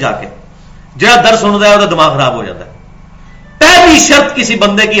سننی، جا کے جہاں در سنتا ہے وہ دماغ خراب ہو جاتا ہے. پہلی شرط کسی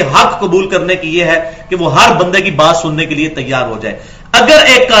بندے کی حق قبول کرنے کی یہ ہے کہ وہ ہر بندے کی بات سننے کے لیے تیار ہو جائے. اگر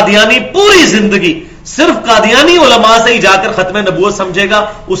ایک قادیانی پوری زندگی صرف قادیانی علماء سے ہی جا کر ختم نبوت سمجھے گا،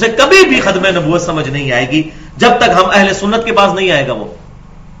 اسے کبھی بھی ختم نبوت سمجھ نہیں آئے گی جب تک ہم اہل سنت کے پاس نہیں آئے گا وہ.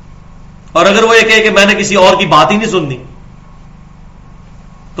 اور اگر وہ یہ کہے کہ میں نے کسی اور کی بات ہی نہیں سننی،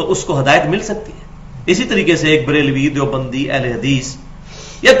 تو اس کو ہدایت مل سکتی ہے. اسی طریقے سے ایک بریلوی، دیوبندی، اہل حدیث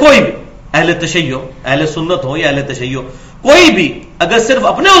یا کوئی بھی اہل تشیع، اہل سنت ہو یا اہل تشیع، کوئی بھی اگر صرف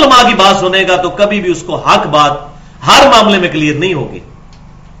اپنے علماء کی بات سنے گا تو کبھی بھی اس کو حق بات ہر معاملے میں کلیئر نہیں ہوگی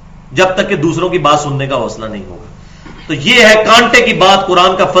جب تک کہ دوسروں کی بات سننے کا حوصلہ نہیں ہوگا. تو یہ ہے کانٹے کی بات،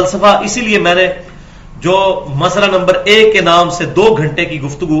 قرآن کا فلسفہ. اسی لیے میں نے جو مسئلہ نمبر 1 کے نام سے 2 گھنٹے کی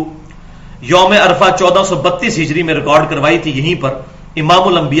گفتگو یوم عرفہ 1432 ہجری میں ریکارڈ کروائی تھی، یہیں پر امام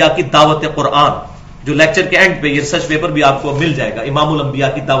الانبیاء کی دعوت قرآن، جو لیکچر کے اینڈ پہ یہ ریسرچ پیپر بھی آپ کو مل جائے گا، امام الانبیاء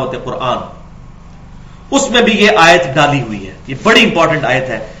کی دعوت قرآن، اس میں بھی یہ آیت ڈالی ہوئی ہے. یہ بڑی امپورٹنٹ آیت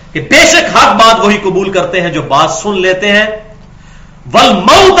ہے کہ بے شک حق بات وہی قبول کرتے ہیں جو بات سن لیتے ہیں.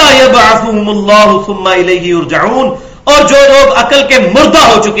 وَالْمَوْتَ يَبْعَثُهُمُ اللَّهُ ثُمَّ إِلَيْهِ يُرْجَعُونَ. اور جو لوگ عقل کے مردہ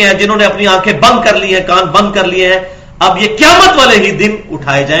ہو چکے ہیں، جنہوں نے اپنی آنکھیں بند کر لی ہیں، کان بند کر لیے ہیں، اب یہ قیامت والے ہی دن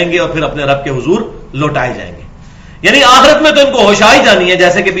اٹھائے جائیں گے اور پھر اپنے رب کے حضور لوٹائے جائیں گے. یعنی آخرت میں تو ان کو ہوش آئی جانی ہے،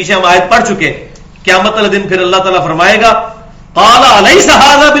 جیسے کہ پیچھے ہم آیت پڑھ چکے. قیامت والے دن پھر اللہ تعالیٰ فرمائے گا قَالَ أَلَيْسَ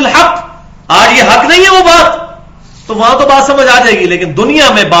هَذَا بِالْحَقِّ. آج یہ حق نہیں ہے وہ بات، تو وہاں تو بات سمجھ آ جائے گی، لیکن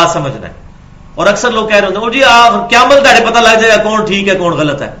دنیا میں بات سمجھنا ہے. اور اکثر لوگ کہہ رہے ہوتے ہیں جی قیامت تاڑے پتہ لگ جائے گا کون ٹھیک ہے کون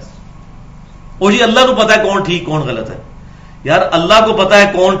غلط ہے. وہ جی اللہ کو پتا ہے کون ٹھیک کون غلط ہے. یار اللہ کو پتا ہے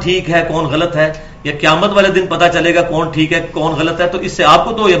کون ٹھیک ہے کون غلط ہے، یا قیامت والے دن پتا چلے گا کون ٹھیک ہے کون غلط ہے؟ تو اس سے آپ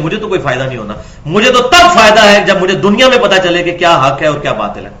کو تو یا مجھے تو کوئی فائدہ نہیں ہونا. مجھے تو تب فائدہ ہے جب مجھے دنیا میں پتا چلے کہ کیا حق ہے اور کیا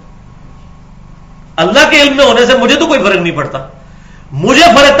باطل ہے. اللہ کے علم میں ہونے سے مجھے تو کوئی فرق نہیں پڑتا. مجھے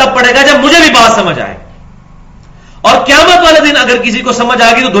فرق تب پڑے گا جب مجھے بھی بات سمجھ آئے. اور قیامت والے دن اگر کسی کو سمجھ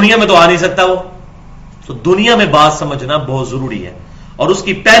آ گئی تو دنیا میں تو آ نہیں سکتا وہ. تو دنیا میں بات سمجھنا بہت ضروری ہے، اور اس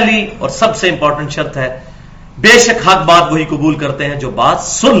کی پہلی اور سب سے امپورٹنٹ شرط ہے بے شک حق بات وہی قبول کرتے ہیں جو بات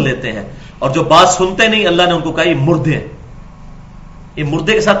سن لیتے ہیں. اور جو بات سنتے نہیں، اللہ نے ان کو کہا یہ مردے ہیں. یہ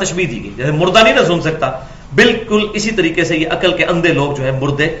مردے کے ساتھ تشبیہ دی گئی، جیسے مردہ نہیں نہ سن سکتا، بالکل اسی طریقے سے یہ عقل کے اندھے لوگ جو ہیں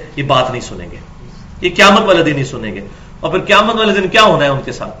مردے، یہ بات نہیں سنیں گے، یہ قیامت والے دن ہی سنیں گے. اور پھر قیامت والے دن کیا ہونا ہے ان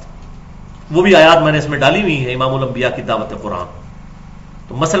کے ساتھ، وہ بھی آیات میں نے اس میں ڈالی ہوئی ہے امام الانبیاء کی دعوت قرآن.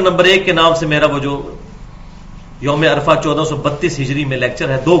 تو مسئلہ نمبر 1 کے نام سے میرا وہ جو یوم عرفہ 1432 ہجری میں لیکچر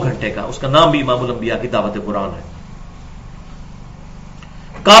ہے 2 گھنٹے کا، اس کا نام بھی امام الانبیاء کی دعوت قرآن ہے.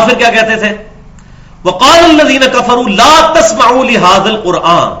 کافر کیا کہتے تھے؟ وقال الذین کفروا لا تسمعوا لهذا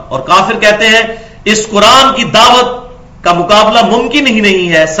القرآن. اور کافر کہتے ہیں اس قرآن کی دعوت کا مقابلہ ممکن ہی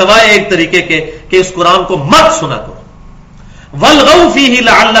نہیں ہے سوائے ایک طریقے کے کہ اس قرآن کو مت سنا کرو. والغوا فیہ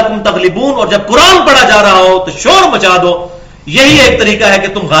لعلکم تغلبون. اور جب قرآن پڑھا جا رہا ہو تو شور مچا دو، یہی ایک طریقہ ہے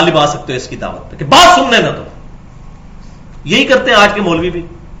کہ تم غالب آ سکتے ہو اس کی دعوت پہ، کہ بات سننے نہ دو. یہی کرتے ہیں آج کے مولوی بھی.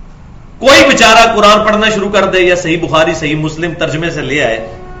 کوئی بیچارہ قرآن پڑھنا شروع کر دے یا صحیح بخاری صحیح مسلم ترجمے سے لے آئے,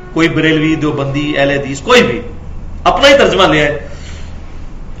 کوئی بریلوی دیوبندی اہل حدیث کوئی بھی اپنا ہی ترجمہ لے آئے,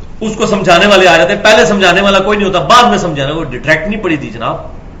 اس کو سمجھانے والے آ جاتے ہیں. پہلے سمجھانے والا کوئی نہیں ہوتا, بعد میں سمجھانے. وہ ڈائریکٹ نہیں پڑھی تھی جناب,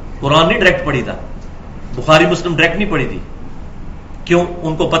 قرآن نہیں ڈائریکٹ پڑھی تھا, بخاری مسلم ڈائریکٹ نہیں پڑھی تھی. کیوں؟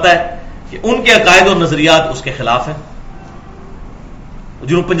 ان کو پتا ہے کہ ان کے عقائد اور نظریات اس کے خلاف ہیں.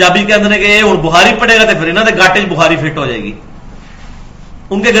 جنہوں پنجابی کے اندر کہ ہوں بخاری پڑھے گا تو پھر انہوں نے گاٹے بخاری فٹ ہو جائے گی,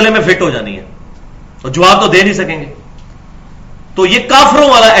 ان کے گلے میں فٹ ہو جانی ہے, اور جواب تو دے نہیں سکیں گے. تو یہ کافروں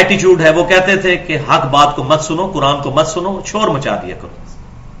والا ایٹیچیوڈ ہے. وہ کہتے تھے کہ حق بات کو مت سنو, قرآن کو مت سنو, شور مچا دیا کرو.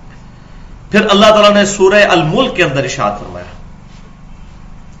 پھر اللہ تعالیٰ نے سورہ الملک کے اندر ارشاد فرمایا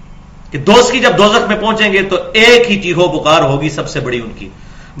کہ دوست کی جب دوزخ میں پہنچیں گے تو ایک ہی چیخو پکار ہوگی سب سے بڑی ان کی,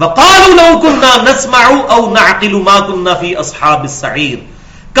 وَقَالُوا لَوْ كُنَّا نَسْمَعُ أَوْ نَعْقِلُ مَا كُنَّا فِي أَصْحَابِ السَّعِيرِ.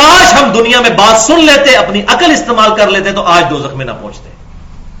 کاش ہم دنیا میں بات سن لیتے, اپنی عقل استعمال کر لیتے تو آج دوزخ میں نہ پہنچتے.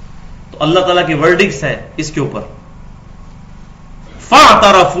 تو اللہ تعالیٰ کی ورڈکٹس ہیں اس کے اوپر.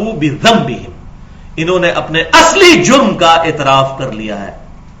 فَاعْتَرَفُوا بِذَنبِهِمْ, انہوں نے اپنے اصلی جرم کا اعتراف کر لیا ہے.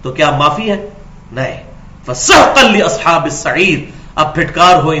 تو کیا معافی ہے؟ نہیں. فَسَحْقًا لِأَصْحَابِ السَّعِيرِ, اب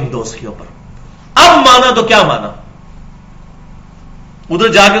پھٹکار ہو ان دوستیوں پر. اب مانا تو کیا مانا, ادھر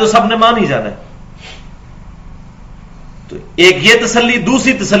جا کے تو سب نے مان ہی جانا ہے. تو ایک یہ تسلی,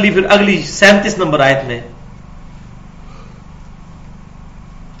 دوسری تسلی پھر اگلی 37 نمبر آیت میں,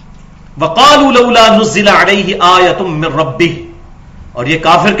 وَقَالُوا لَوْلَا نُزِّلَ عَلَيْهِ آيَةٌ مِّن رَبِّهِ, اور یہ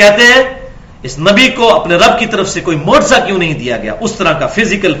کافر کہتے ہیں اس نبی کو اپنے رب کی طرف سے کوئی معجزہ کیوں نہیں دیا گیا, اس طرح کا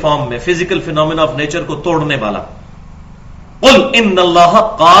فزیکل فارم میں, فزیکل فینومینا آف نیچر کو توڑنے والا. قُلْ إِنَّ اللَّهَ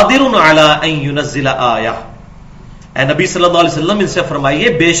قَادِرٌ عَلَىٰ أَن يُنَزِّلَ آيَةً, اے نبی صلی اللہ علیہ وسلم ان سے فرمائیے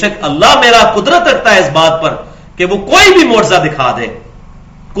بے شک اللہ میرا قدرت رکھتا ہے اس بات پر کہ وہ کوئی بھی معجزہ دکھا دے.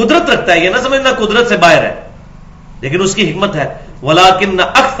 قدرت رکھتا ہے, یہ نہ سمجھنا قدرت سے باہر ہے, لیکن اس کی حکمت ہے. وَلَٰكِنَّ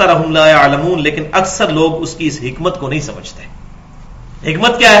أَكْثَرَهُمْ لَا يَعْلَمُونَ, لیکن اکثر لوگ اس کی اس حکمت کو نہیں سمجھتے.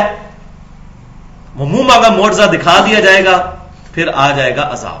 حکمت کیا ہے؟ وہ منہ مانگا معجزہ دکھا دیا جائے گا, پھر آ جائے گا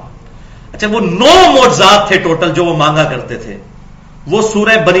عذاب. اچھا, وہ 9 معجزات تھے ٹوٹل جو وہ مانگا کرتے تھے, وہ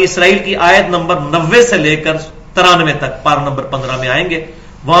سورہ بنی اسرائیل کی آیت نمبر 90 سے لے کر 93 تک, پارہ نمبر 15 میں آئیں گے,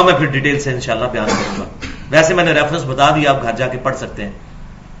 وہاں میں پھر ڈیٹیل سے انشاءاللہ بیان کروں گا. ویسے میں نے ریفرنس بتا دیا, آپ گھر جا کے پڑھ سکتے ہیں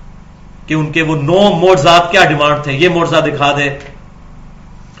کہ ان کے وہ 9 معجزات کیا ڈیمانڈ تھے. یہ معجزہ دکھا دے,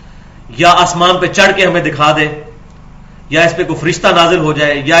 یا آسمان پہ چڑھ کے ہمیں دکھا دے, یا اس پہ کوئی فرشتہ نازل ہو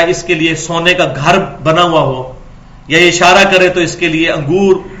جائے, یا اس کے لیے سونے کا گھر بنا ہوا ہو, یا یہ اشارہ کرے تو اس کے لیے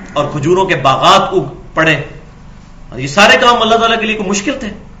انگور اور کھجوروں کے باغات اگ پڑے. اور یہ سارے کام اللہ تعالیٰ کے لیے کوئی مشکل تھے,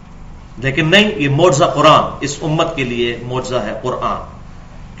 لیکن نہیں, یہ معجزہ قرآن اس امت کے لیے معجزہ ہے قرآن,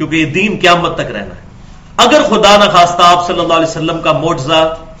 کیونکہ یہ دین قیامت تک رہنا ہے. اگر خدا نہ خواستہ آپ صلی اللہ علیہ وسلم کا معجزہ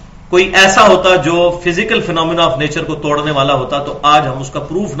کوئی ایسا ہوتا جو فزیکل فینومینا آف نیچر کو توڑنے والا ہوتا تو آج ہم اس کا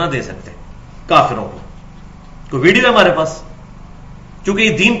پروف نہ دے سکتے کافروں کو. کوئی ویڈیو ہے ہمارے پاس, چونکہ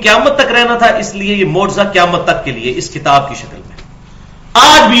یہ دین قیامت تک رہنا تھا, اس لیے یہ معجزہ قیامت تک کے لیے اس کتاب کی شکل میں.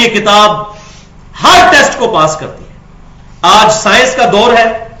 آج بھی یہ کتاب ہر ٹیسٹ کو پاس کرتی ہے. آج سائنس کا دور ہے,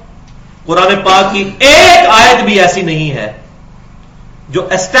 قرآن پاک کی ایک آیت بھی ایسی نہیں ہے جو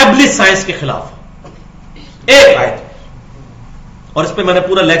اسٹیبلش سائنس کے خلاف ہو, ایک آیت. اور اس پہ میں نے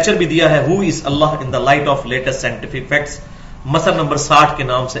پورا لیکچر بھی دیا ہے, ہو از اللہ ان the light of latest scientific facts, مسئلہ نمبر 60 کے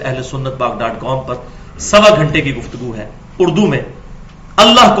نام سے اہل سنت پاک.com پر 1.25 گھنٹے کی گفتگو ہے اردو میں,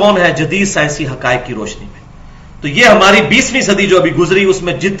 اللہ کون ہے جدید سائنسی حقائق کی روشنی میں. تو یہ ہماری 20ویں صدی جو ابھی گزری, اس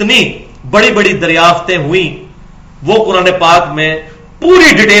میں جتنی بڑی بڑی دریافتیں ہوئیں وہ قرآن پاک میں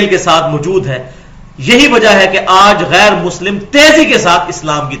پوری ڈیٹیل کے ساتھ موجود ہیں. یہی وجہ ہے کہ آج غیر مسلم تیزی کے ساتھ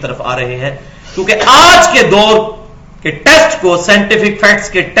اسلام کی طرف آ رہے ہیں, کیونکہ آج کے دور کے ٹیسٹ کو, سائنٹیفک فیکٹس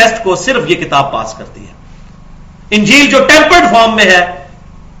کے ٹیسٹ کو صرف یہ کتاب پاس کرتی ہے. انجیل جو ٹیمپرڈ فارم میں ہے,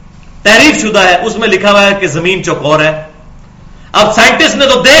 تحریف شدہ ہے, اس میں لکھا ہوا ہے کہ زمین چوکور ہے. اب سائنٹسٹ نے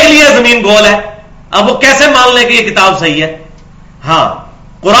تو دیکھ لیا زمین گول ہے, اب وہ کیسے مان لیں کہ یہ کتاب صحیح ہے؟ ہاں,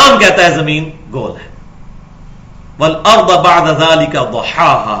 قرآن کہتا ہے زمین گول ہے. وَالْأَرْضَ بَعْدَ ذَلِكَ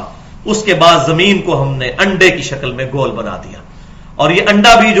ضَحَاهَا, اس کے بعد زمین کو ہم نے انڈے کی شکل میں گول بنا دیا. اور یہ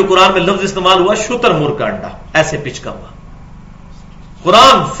انڈا بھی جو قرآن میں لفظ استعمال ہوا, شتر مرغ کا انڈا, ایسے پچ کا ہوا.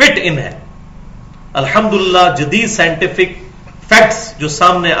 قرآن فٹ ان ہے. الحمدللہ جدید سائنٹیفک فیکٹس جو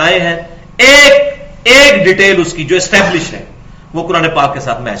سامنے آئے ہیں, ایک ڈیٹیل اس کی جو اسٹیبلش ہے وہ قرآن پاک کے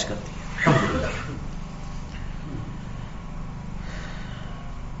ساتھ میچ کرتی ہے. الحمدللہ.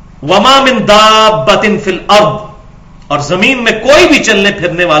 وما من دابۃ فی الارض, اور زمین میں کوئی بھی چلنے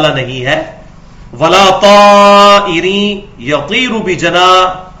پھرنے والا نہیں ہے. ولا طائر یطیر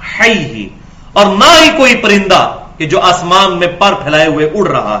بجناحیہ, اور نہ ہی کوئی پرندہ کہ جو آسمان میں پر پھیلائے ہوئے اڑ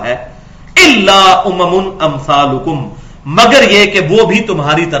رہا ہے. الا امم امثالکم, مگر یہ کہ وہ بھی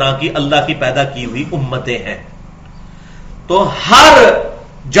تمہاری طرح کی اللہ کی پیدا کی ہوئی امتیں ہیں. تو ہر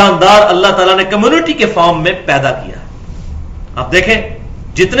جاندار اللہ تعالیٰ نے کمیونٹی کے فارم میں پیدا کیا. آپ دیکھیں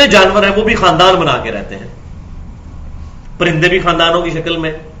جتنے جانور ہیں وہ بھی خاندان بنا کے رہتے ہیں. پرندے بھی خاندانوں کی شکل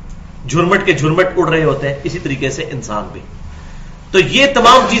میں جھرمٹ کے جھرمٹ اڑ رہے ہوتے ہیں، اسی طریقے سے انسان بھی. تو یہ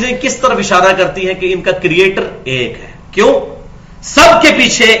تمام چیزیں کس طرف اشارہ کرتی ہیں کہ ان کا کریٹر ایک ہے. کیوں؟ سب کے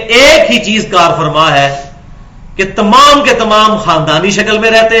پیچھے ایک ہی چیز کار فرما ہے کہ تمام کے تمام خاندانی شکل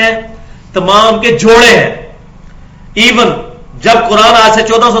میں رہتے ہیں، تمام کے جوڑے ہیں. ایون جب قرآن آج سے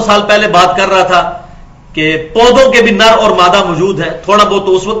 1400 سال پہلے بات کر رہا تھا کہ پودوں کے بھی نر اور مادہ موجود ہے، تھوڑا بہت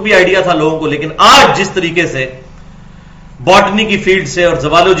تو اس وقت بھی آئیڈیا تھا لوگوں کو، لیکن آج جس طریقے سے باٹنی کی فیلڈ سے اور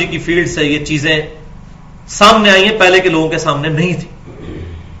زوالوجی کی فیلڈ سے یہ چیزیں سامنے آئی ہیں، پہلے کے لوگوں کے سامنے نہیں تھی.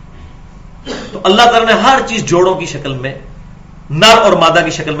 تو اللہ تعالیٰ نے ہر چیز جوڑوں کی شکل میں، نر اور مادہ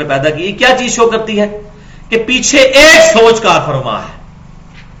کی شکل میں پیدا کی. یہ کیا چیز شو کرتی ہے؟ کہ پیچھے ایک سوچ کا فرما ہے.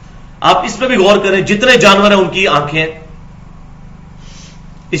 آپ اس پہ بھی غور کریں، جتنے جانور ہیں ان کی آنکھیں،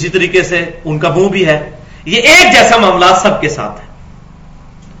 اسی طریقے سے ان کا منہ بھی ہے. یہ ایک جیسا معاملہ سب کے ساتھ ہے.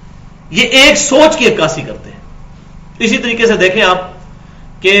 یہ ایک سوچ کی عکاسی کرتے ہیں. اسی طریقے سے دیکھیں آپ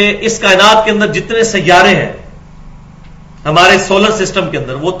کہ اس کائنات کے اندر جتنے سیارے ہیں ہمارے سولر سسٹم کے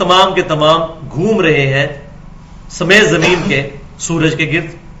اندر، وہ تمام کے تمام گھوم رہے ہیں سمیت زمین کے سورج کے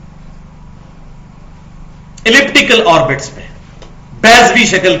گرد ایلپٹیکل آربٹس میں، بیضوی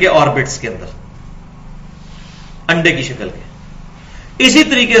شکل کے آربٹس کے اندر، انڈے کی شکل کے. اسی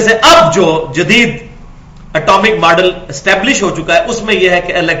طریقے سے اب جو جدید اٹامک ماڈل اسٹیبلش ہو چکا ہے اس میں یہ ہے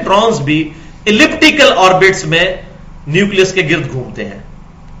کہ الیکٹرانز بھی ایلپٹیکل آربٹس میں نیوکلس کے گرد گھومتے ہیں.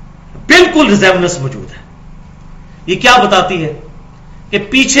 بالکل ریزیمبلنس موجود ہے. یہ کیا بتاتی ہے؟ کہ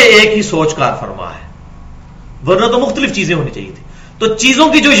پیچھے ایک ہی سوچ کار فرما ہے، ورنہ تو مختلف چیزیں ہونی چاہیے تھی. تو چیزوں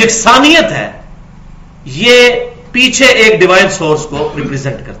کی جو یکسانیت ہے یہ پیچھے ایک ڈیوائن سورس کو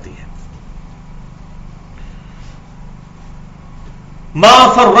ریپرزینٹ کرتی ہے. ما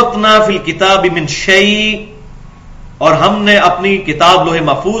فرطنا فی الکتاب من شیء، اور ہم نے اپنی کتاب لوح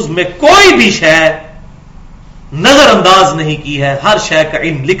محفوظ میں کوئی بھی شے نظر انداز نہیں کی ہے، ہر شے کا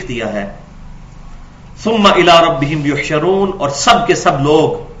علم لکھ دیا ہے. ثم الی ربہم یحشرون، اور سب کے سب لوگ،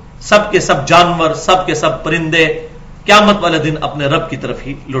 سب کے سب جانور، سب کے سب پرندے قیامت والے دن اپنے رب کی طرف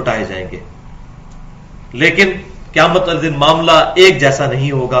ہی لوٹائے جائیں گے. لیکن قیامت والے دن معاملہ ایک جیسا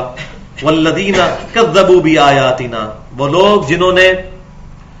نہیں ہوگا. والذین کذبوا بآیاتنا، وہ لوگ جنہوں نے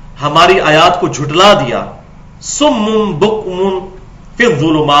ہماری آیات کو جھٹلا دیا. صم بکم فی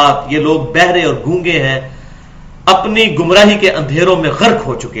الظلمات، یہ لوگ بہرے اور گونگے ہیں، اپنی گمراہی کے اندھیروں میں غرق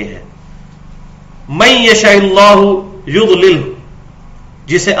ہو چکے ہیں. من یشاء اللہ یضللہ،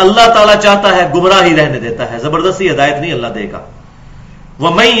 جسے اللہ تعالیٰ چاہتا ہے گمراہی رہنے دیتا ہے، زبردستی ہدایت نہیں اللہ دے گا.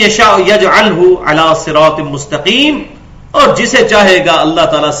 وَمَن يَشَاءُ يَجْعَلْهُ عَلَى صِرَاطٍ مُسْتَقِيمٍ، اور جسے چاہے گا اللہ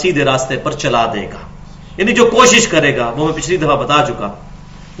تعالیٰ سیدھے راستے پر چلا دے گا. یعنی جو کوشش کرے گا، وہ میں پچھلی دفعہ بتا چکا،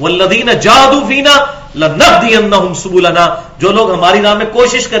 وَالَّذِينَ جَاهَدُوا فِينَا لَنَهْدِيَنَّهُمْ سُبُلَنَا، جو لوگ ہماری راہ میں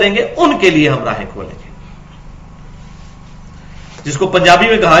کوشش کریں گے ان کے لیے ہم راہیں کھولیں گے. جس کو پنجابی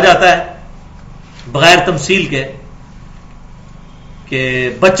میں کہا جاتا ہے بغیر تمثیل کے کہ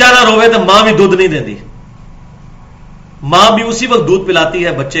بچہ نہ روے تو ماں بھی دودھ نہیں دیتی. ماں بھی اسی وقت دودھ پلاتی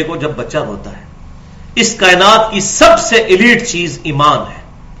ہے بچے کو جب بچہ روتا ہے. اس کائنات کی سب سے ایلیٹ چیز ایمان ہے،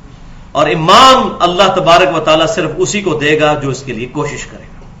 اور ایمان اللہ تبارک و تعالیٰ صرف اسی کو دے گا جو اس کے لیے کوشش کرے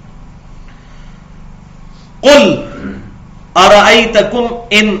گا. قل ارأیتکم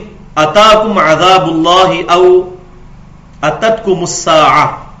ان اتاکم عذاب اللہ او اتتکم الساعہ،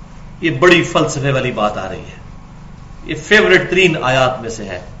 یہ بڑی فلسفے والی بات آ رہی ہے. یہ فیوریٹ ترین آیات میں سے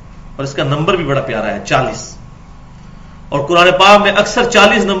ہے، اور اس کا نمبر بھی بڑا پیارا ہے، 40. اور قرآن پاک میں اکثر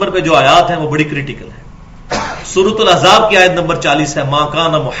 40 نمبر پہ جو آیات ہیں وہ بڑی کریٹیکل ہے. سورۃ الاحزاب کی آیت نمبر 40 ہے، ما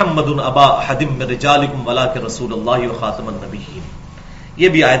کان محمد ابا احد من رجالکم ولکن رسول اللہ وخاتم النبیین. یہ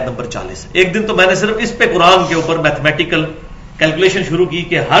بھی آیت نمبر 40 ہے. ایک دن تو میں نے صرف اس پہ قرآن کے اوپر میتھمیٹیکل کیلکولیشن شروع کی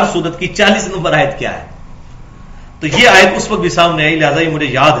کہ ہر سورت کی 40 نمبر آیت کیا ہے. تو یہ آیت اس وقت بھی سامنے آئی، لہذا یہ مجھے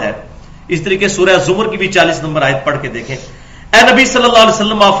یاد ہے. اس طریقے سورہ زمر کی بھی 40 نمبر آیت پڑھ کے دیکھیں. اے نبی صلی اللہ علیہ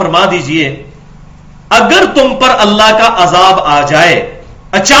وسلم آپ فرما دیجئے، اگر تم پر اللہ کا عذاب آ جائے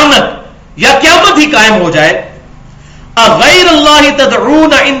اچانک یا قیامت ہی قائم ہو جائے، اغیر اللہ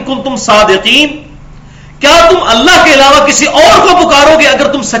تدعون ان کنتم صادقین، کیا تم اللہ کے علاوہ کسی اور کو پکارو گے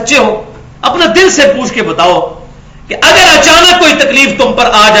اگر تم سچے ہو؟ اپنے دل سے پوچھ کے بتاؤ کہ اگر اچانک کوئی تکلیف تم پر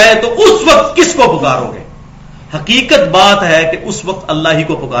آ جائے تو اس وقت کس کو پکارو گے؟ حقیقت بات ہے کہ اس وقت اللہ ہی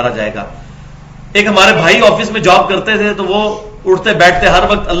کو پکارا جائے گا. ایک ہمارے بھائی آفس میں جاب کرتے تھے تو وہ اٹھتے بیٹھتے ہر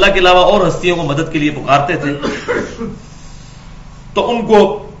وقت اللہ کے علاوہ اور ہستیوں کو مدد کے لیے پکارتے تھے. تو ان کو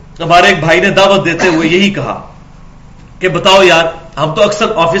ہمارے ایک بھائی نے دعوت دیتے ہوئے یہی کہا کہ بتاؤ یار، ہم تو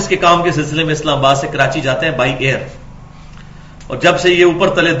اکثر آفس کے کام کے سلسلے میں اسلام آباد سے کراچی جاتے ہیں بائی ایئر، اور جب سے یہ اوپر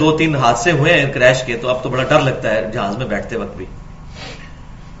تلے 2-3 حادثے ہوئے ہیں کریش کے، تو اب تو بڑا ڈر لگتا ہے جہاز میں بیٹھتے وقت بھی.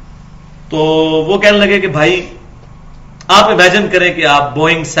 تو وہ کہنے لگے کہ بھائی آپ امیجن کریں کہ آپ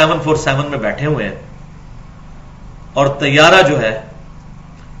بوئنگ 747 میں بیٹھے ہوئے ہیں اور طیارہ جو ہے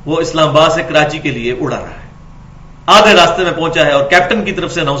وہ اسلام آباد سے کراچی کے لیے اڑا رہا ہے، آدھے راستے میں پہنچا ہے اور کیپٹن کی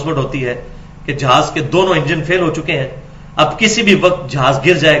طرف سے اناؤنسمنٹ ہوتی ہے کہ جہاز کے دونوں انجن فیل ہو چکے ہیں، اب کسی بھی وقت جہاز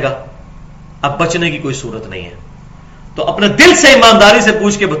گر جائے گا، اب بچنے کی کوئی صورت نہیں ہے. تو اپنے دل سے ایمانداری سے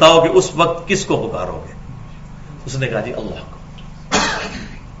پوچھ کے بتاؤ کہ اس وقت کس کو پکارو گے؟ اس نے کہا جی اللہ کو.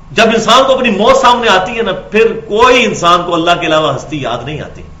 جب انسان کو اپنی موت سامنے آتی ہے نا، پھر کوئی انسان کو اللہ کے علاوہ ہستی یاد نہیں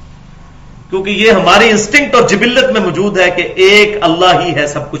آتی، کیونکہ یہ ہماری انسٹنکٹ اور جبلت میں موجود ہے کہ ایک اللہ ہی ہے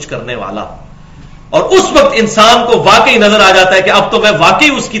سب کچھ کرنے والا. اور اس وقت انسان کو واقعی نظر آ جاتا ہے کہ اب تو میں واقعی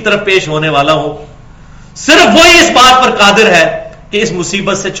اس کی طرف پیش ہونے والا ہوں. صرف وہی اس بات پر قادر ہے کہ اس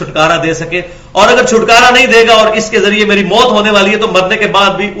مصیبت سے چھٹکارا دے سکے، اور اگر چھٹکارا نہیں دے گا اور اس کے ذریعے میری موت ہونے والی ہے تو مرنے کے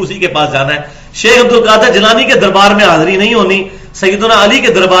بعد بھی اسی کے پاس جانا ہے. شیخ عبد القادر جیلانی کے دربار میں حاضری نہیں ہونی، سیدنا علی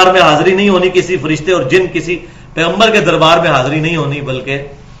کے دربار میں حاضری نہیں ہونی، کسی فرشتے اور جن کسی پیغمبر کے دربار میں حاضری نہیں ہونی، بلکہ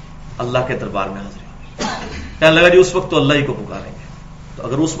اللہ کے دربار میں حاضری ہونی. کہنے لگا جی اس وقت تو اللہ ہی کو پکاریں گے. تو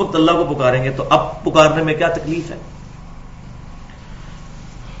اگر اس وقت اللہ کو پکاریں گے تو اب پکارنے میں کیا تکلیف ہے؟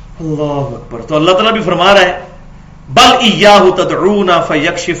 اللہ اکبر. تو اللہ تعالیٰ بھی فرما رہا ہے بل ایاہ تدعون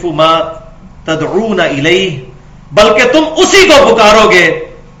فیکشف ما تدعون الیہ، بلکہ تم اسی کو پکارو گے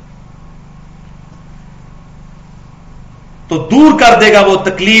تو دور کر دے گا وہ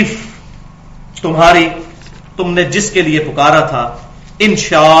تکلیف تمہاری، تم نے جس کے لیے پکارا تھا،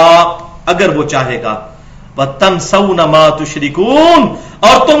 انشاء اگر وہ چاہے گا. وَتَنْسَوْنَ مَا تُشْرِكُونَ،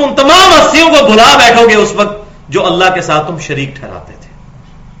 اور تم ان تمام ہستیوں کو بھلا بیٹھو گے اس وقت جو اللہ کے ساتھ تم شریک ٹھہراتے تھے.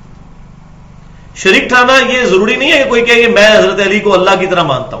 شریک ٹھہرانا یہ ضروری نہیں ہے کہ کوئی کہے کہ میں حضرت علی کو اللہ کی طرح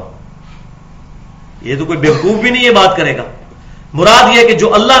مانتا ہوں، یہ تو کوئی بیوقوف بھی نہیں یہ بات کرے گا. مراد یہ کہ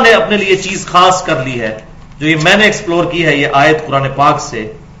جو اللہ نے اپنے لیے چیز خاص کر لی ہے، جو یہ میں نے ایکسپلور کی ہے، یہ آیت قرآن پاک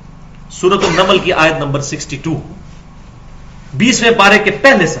سے سورۃ النمل کی آیت نمبر 62، 20ویں پارے کے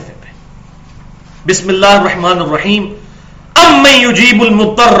پہلے صفحے پہ. بسم اللہ الرحمن الرحیم. امن یجیب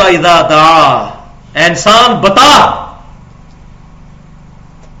المضطر اذا دعا، اے انسان بتا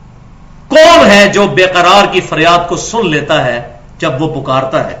کون ہے جو بے قرار کی فریاد کو سن لیتا ہے جب وہ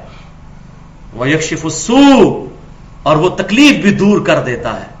پکارتا ہے. وَيَكْشِفُ السُّوءَ، اور وہ تکلیف بھی دور کر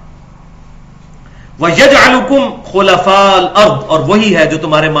دیتا ہے. وَيَجْعَلُكُمْ خُلَفَاءَ الْأَرْضِ، اور وہی ہے جو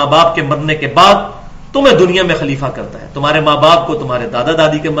تمہارے ماں باپ کے مرنے کے بعد تمہیں دنیا میں خلیفہ کرتا ہے. تمہارے ماں باپ کو تمہارے دادا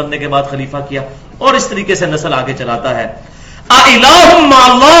دادی کے مرنے کے بعد خلیفہ کیا، اور اس طریقے سے نسل آگے چلاتا ہے. اَإِلَٰهٌ مَّعَ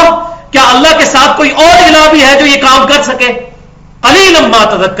اللَّهِ، کیا اللہ کے ساتھ کوئی اور الہ بھی ہے جو یہ کام کر سکے؟ قَلِيلًا مَّا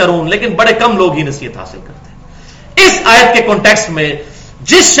تَذَكَّرُونَ، لیکن بڑے کم لوگ ہی نصیحت حاصل کرتے ہیں. اس آیت کے کانٹیکسٹ میں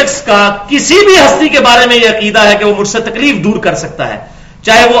جس شخص کا کسی بھی ہستی کے بارے میں یہ عقیدہ ہے کہ وہ مجھ سے تکلیف دور کر سکتا ہے،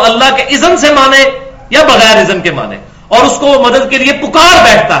 چاہے وہ اللہ کے اذن سے مانے یا بغیر اذن کے مانے، اور اس کو وہ مدد کے لیے پکار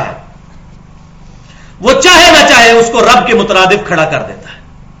بیٹھتا ہے، وہ چاہے نہ چاہے اس کو رب کے مترادف کھڑا کر دیتا ہے.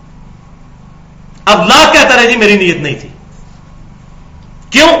 اب لا کہتا رہے جی میری نیت نہیں تھی.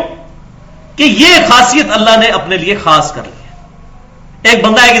 کیوں؟ کہ یہ خاصیت اللہ نے اپنے لیے خاص کر لی ہے. ایک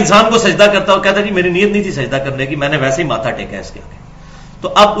بندہ ایک انسان کو سجدہ کرتا اور کہتا ہے جی میری نیت نہیں تھی سجدہ کرنے کی، میں نے ویسے ہی ماتھا ٹیکا اس کے آگے،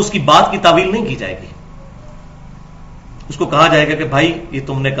 تو اب اس کی بات کی تعویل نہیں کی جائے گی. اس کو کہا جائے گا کہ بھائی یہ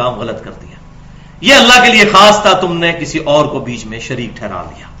تم نے کام غلط کر دیا، یہ اللہ کے لیے خاص تھا، تم نے کسی اور کو بیچ میں شریک ٹھہرا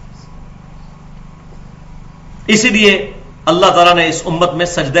لیا. اسی لیے اللہ تعالیٰ نے اس امت میں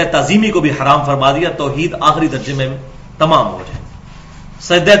سجدہ تعظیمی کو بھی حرام فرما دیا. توحید آخری درجے میں تمام ہو جائے.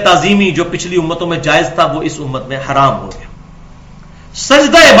 سجدہ تعظیمی جو پچھلی امتوں میں جائز تھا وہ اس امت میں حرام ہو گیا.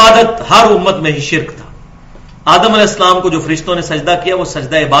 سجدہ عبادت ہر امت میں ہی شرک تھا. آدم علیہ السلام کو جو فرشتوں نے سجدہ کیا وہ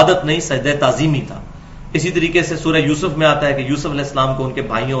سجدہ عبادت نہیں، سجدہ تعظیمی تھا. اسی طریقے سے سورہ یوسف میں آتا ہے کہ یوسف علیہ السلام کو ان کے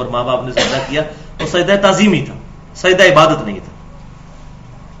بھائیوں اور ماں باپ نے سجدہ کیا، وہ سجدہ تعظیمی تھا، سجدہ عبادت نہیں تھا.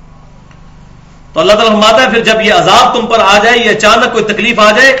 تو اللہ تعالیٰ فرماتا ہے پھر جب یہ عذاب تم پر آ جائے، یہ اچانک کوئی تکلیف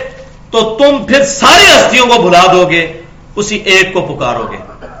آ جائے، تو تم پھر ساری ہستیوں کو بھلا دو گے، اسی ایک کو پکارو گے.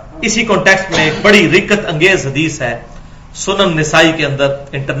 اسی کانٹیکسٹ میں ایک بڑی رکت انگیز حدیث ہے سنن نسائی کے اندر،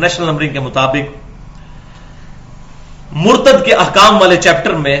 انٹرنیشنل نمبرنگ کے مطابق مرتد کے احکام والے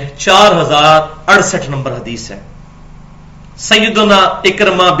چیپٹر میں 4068 نمبر حدیث ہے. سیدنا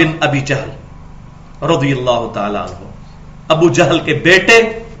اکرمہ بن ابی جہل رضی اللہ تعالی عنہ، ابو جہل کے بیٹے،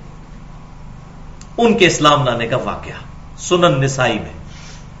 ان کے اسلام لانے کا واقعہ سنن نسائی میں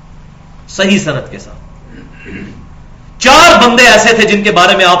صحیح سند کے ساتھ. 4 بندے ایسے تھے جن کے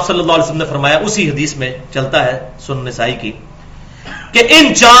بارے میں آپ صلی اللہ علیہ وسلم نے فرمایا، اسی حدیث میں چلتا ہے سنن نسائی کی، کہ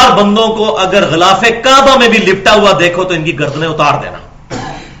ان 4 بندوں کو اگر غلاف کعبہ میں بھی لپٹا ہوا دیکھو تو ان کی گردنیں اتار دینا.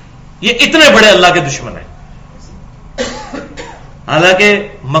 یہ اتنے بڑے اللہ کے دشمن ہیں. حالانکہ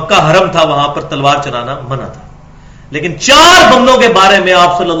مکہ حرم تھا، وہاں پر تلوار چلانا منع تھا، لیکن 4 بندوں کے بارے میں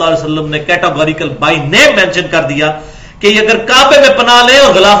آپ صلی اللہ علیہ وسلم نے کیٹاگوریکل بائی نیم مینشن کر دیا کہ یہ اگر کعبے میں پناہ لیں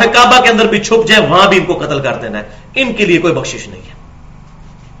اور غلاف کعبہ کے اندر بھی چھپ جائیں وہاں بھی ان کو قتل کر دینا ہے. ان کے لیے کوئی بخشش نہیں ہے.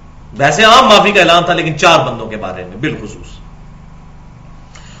 ویسے عام معافی کا اعلان تھا، لیکن 4 بندوں کے بارے میں بالخصوص.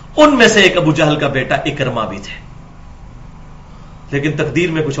 ان میں سے ایک ابو جہل کا بیٹا اکرما بھی تھے، لیکن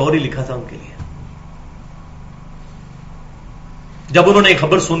تقدیر میں کچھ اور ہی لکھا تھا ان کے لیے. جب انہوں نے یہ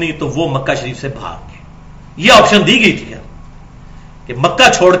خبر سنی تو وہ مکہ شریف سے بھاگ گئے. یہ آپشن دی گئی تھی کہ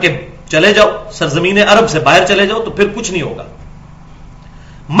مکہ چھوڑ کے چلے جاؤ، سرزمین عرب سے باہر چلے جاؤ تو پھر کچھ نہیں ہوگا.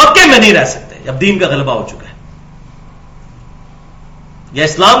 مکے میں نہیں رہ سکتے اب دین کا غلبہ ہو چکا ہے. یا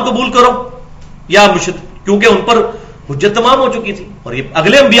اسلام قبول کرو یا کیونکہ ان پر حجت تمام ہو چکی تھی. اور یہ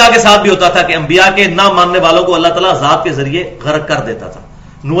اگلے انبیاء کے ساتھ بھی ہوتا تھا کہ انبیاء کے نہ ماننے والوں کو اللہ تعالیٰ عذاب کے ذریعے غرق کر دیتا تھا.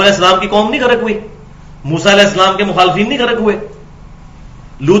 نوح علیہ السلام کی قوم نہیں غرق ہوئی، موسیٰ علیہ السلام کے مخالفین نہیں غرق ہوئے،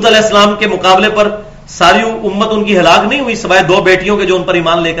 لوط علیہ السلام کے مقابلے پر ساری امت ان کی ہلاک نہیں ہوئی سوائے 2 بیٹیوں کے جو ان پر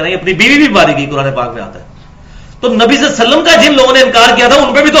ایمان لے کر آئی. اپنی بیوی بھی ماری گئی، قرآن پاک میں آتا ہے. تو نبی صلی اللہ علیہ وسلم کا جن لوگوں نے انکار کیا تھا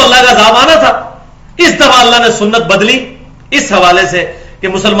ان پہ بھی تو اللہ کا عذاب آنا تھا. اس دفعہ اللہ نے سنت بدلی اس حوالے سے کہ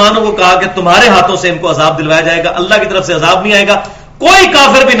مسلمانوں کو کہا کہ تمہارے ہاتھوں سے ان کو عذاب دلوایا جائے گا، اللہ کی طرف سے عذاب نہیں آئے گا. کوئی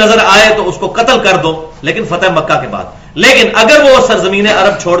کافر بھی نظر آئے تو اس کو قتل کر دو، لیکن فتح مکہ کے بعد. لیکن اگر وہ سرزمین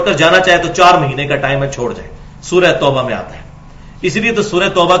عرب چھوڑ کر جانا چاہے تو 4 مہینے کا ٹائم ہے، چھوڑ جائے. سورہ توبہ میں آتا ہے. اس لیے تو سورہ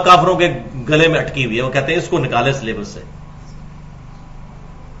توبہ کافروں کے گلے میں اٹکی ہوئی ہے. وہ کہتے ہیں اس کو نکالے سلیبس سے،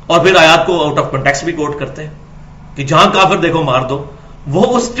 اور پھر آیات کو آؤٹ آف کنٹیکسٹ بھی کوٹ کرتے ہیں کہ جہاں کافر دیکھو مار دو. وہ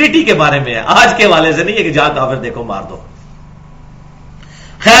اس ٹریٹی کے بارے میں ہے، آج کے حوالے سے نہیں ہے کہ جہاں کافر دیکھو مار دو.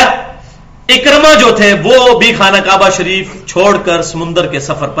 خیر، اکرما جو تھے وہ بھی خانہ کعبہ شریف چھوڑ کر سمندر کے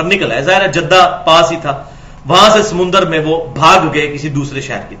سفر پر نکل آئے. ظاہر ہے جدہ پاس ہی تھا، وہاں سے سمندر میں وہ بھاگ گئے کسی دوسرے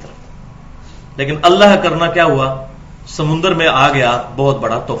شہر کی طرف. لیکن اللہ کرنا کیا ہوا، سمندر میں آ گیا بہت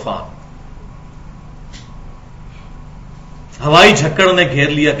بڑا طوفان. ہوائی جھکڑ نے گھیر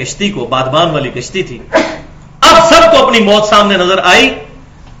لیا کشتی کو، بادبان والی کشتی تھی. اب سب کو اپنی موت سامنے نظر آئی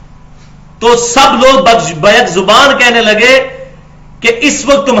تو سب لوگ بیک زبان کہنے لگے کہ اس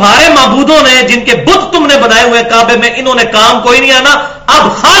وقت تمہارے معبودوں نے جن کے بت تم نے بنائے ہوئے کعبے میں، انہوں نے کام کوئی نہیں آنا.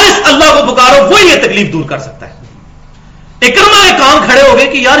 اب خالص اللہ کو پکارو، وہی یہ تکلیف دور کر سکتا ہے. اکرما نے کام کھڑے ہو گئے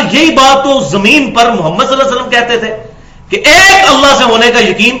کہ یار یہی بات تو زمین پر محمد صلی اللہ علیہ وسلم کہتے تھے کہ ایک اللہ سے ہونے کا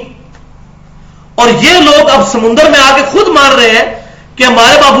یقین، اور یہ لوگ اب سمندر میں آ کے خود مان رہے ہیں کہ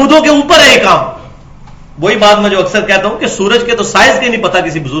ہمارے معبودوں کے اوپر ہے یہ کام. وہی بات میں جو اکثر کہتا ہوں کہ سورج کے تو سائز کے نہیں پتا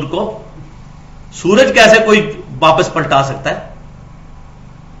کسی بزرگ کو، سورج کیسے کوئی واپس پلٹا سکتا ہے،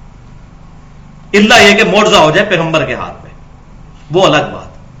 اللہ یہ کہ معجزہ ہو جائے پیغمبر کے ہاتھ میں، وہ الگ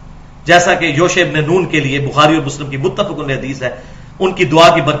بات. جیسا کہ یوشع ابن نون کے لیے بخاری اور مسلم کی متفق حدیث ہے، ان کی دعا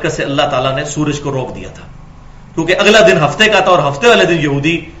کی برکت سے اللہ تعالیٰ نے سورج کو روک دیا تھا، کیونکہ اگلا دن ہفتے کا تھا اور ہفتے والے دن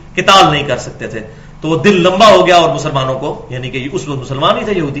یہودی قتال نہیں کر سکتے تھے. تو وہ دن لمبا ہو گیا اور مسلمانوں کو، یعنی کہ اس وقت مسلمان ہی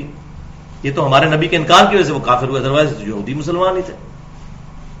تھے یہودی، یہ تو ہمارے نبی کے انکار کی وجہ سے وہ کافر ہوئے، ادروائز یہودی مسلمان ہی تھے.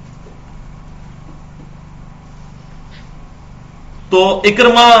 تو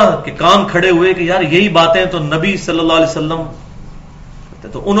اکرما کے کام کھڑے ہوئے کہ یار یہی باتیں تو نبی صلی اللہ علیہ وسلم،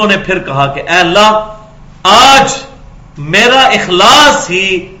 تو انہوں نے پھر کہا کہ اے اللہ آج میرا اخلاص ہی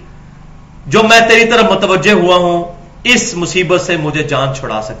جو میں تیری طرف متوجہ ہوا ہوں اس مصیبت سے مجھے جان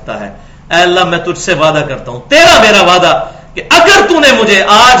چھڑا سکتا ہے. اے اللہ میں تجھ سے وعدہ کرتا ہوں، تیرا میرا وعدہ کہ اگر تو نے مجھے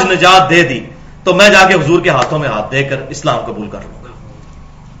آج نجات دے دی تو میں جا کے حضور کے ہاتھوں میں ہاتھ دے کر اسلام قبول کر لوں گا.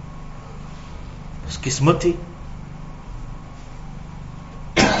 اس قسمت تھی.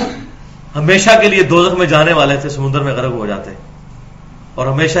 ہمیشہ کے لیے دوزخ میں جانے والے تھے، سمندر میں غرق ہو جاتے، اور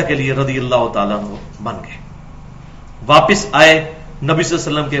ہمیشہ کے لیے رضی اللہ تعالیٰ عنہ بن گئے. واپس آئے، نبی صلی اللہ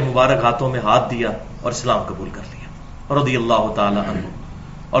علیہ وسلم کے مبارک ہاتھوں میں ہاتھ دیا اور اسلام قبول کر لیا رضی اللہ تعالیٰ عنہ.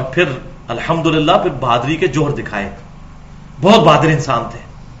 اور پھر الحمدللہ پھر بہادری کے جوہر دکھائے، بہت بہادر انسان تھے.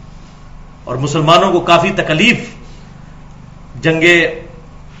 اور مسلمانوں کو کافی تکلیف جنگ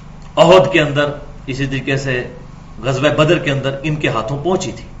احد کے اندر، اسی طریقے سے غزوہ بدر کے اندر ان کے ہاتھوں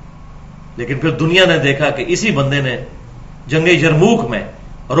پہنچی تھی. لیکن پھر دنیا نے دیکھا کہ اسی بندے نے جنگ یرموک میں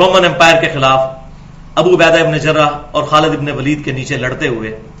رومن امپائر کے خلاف ابو عبیدہ ابن جرح اور خالد ابن ولید کے نیچے لڑتے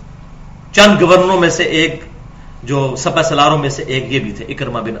ہوئے چند گورنروں میں سے ایک، جو سپہ سلاروں میں سے ایک یہ بھی تھے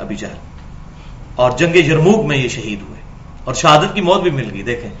اکرمہ بن ابی جہل، اور جنگ یرموک میں یہ شہید ہوئے اور شہادت کی موت بھی مل گئی.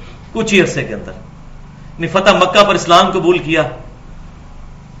 دیکھیں کچھ ہی عرصے کے اندر فتح مکہ پر اسلام قبول کیا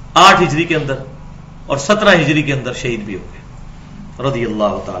 8 ہجری کے اندر، اور 17 ہجری کے اندر شہید بھی ہو گئے رضی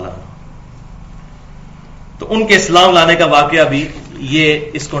اللہ تعالیٰ عنہ. تو ان کے اسلام لانے کا واقعہ بھی یہ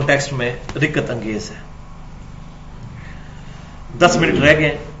اس کانٹیکسٹ میں رکت انگیز ہے. 10 منٹ رہ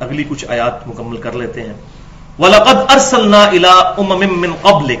گئے, اگلی کچھ آیات مکمل کر لیتے ہیں. وَلَقَدْ أَرْسَلْنَا إِلَىٰ أُمَمٍ مِّن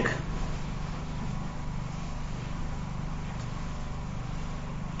قَبْلِكَ,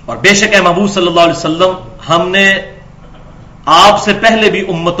 اور بے شک اے محبوب صلی اللہ علیہ وسلم ہم نے آپ سے پہلے بھی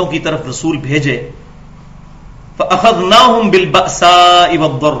امتوں کی طرف رسول بھیجے. فَأَخَذْنَاهُمْ بِالْبَأْسَاءِ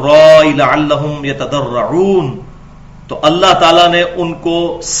وَالضَّرَّاءِ لَعَلَّهُمْ يَتَضَرَّعُونَ, تو اللہ تعالیٰ نے ان کو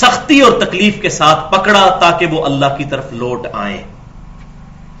سختی اور تکلیف کے ساتھ پکڑا تاکہ وہ اللہ کی طرف لوٹ آئیں.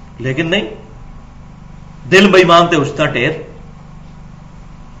 لیکن نہیں, دل بے ایمان تے اچھتا ٹیر,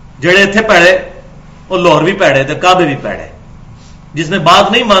 جڑے تھے پیڑے وہ لاہور بھی پیڑے تھے, کعبے بھی پیڑے. جس نے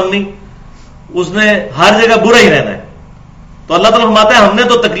بات نہیں ماننی اس نے ہر جگہ برا ہی رہنا ہے. تو اللہ تعالیٰ فرماتا ہے ہم نے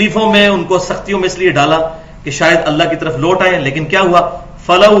تو تکلیفوں میں ان کو سختیوں میں اس لیے ڈالا کہ شاید اللہ کی طرف لوٹ آئیں. لیکن کیا ہوا؟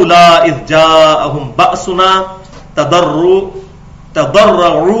 فلولا اذ جاءہم بأسنا تضرعوا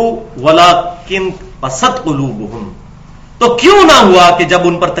ولكن قست قلوبهم, تو کیوں نہ ہوا کہ جب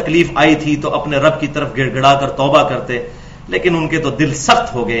ان پر تکلیف آئی تھی تو اپنے رب کی طرف گڑ گڑا کر توبہ کرتے, لیکن ان کے تو دل سخت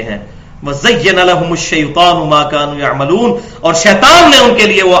ہو گئے ہیں. وَزَيَّنَ لَهُمُ الشَّيْطَانُ مَا كَانُوا يَعْمَلُونَ, اور شیطان نے ان کے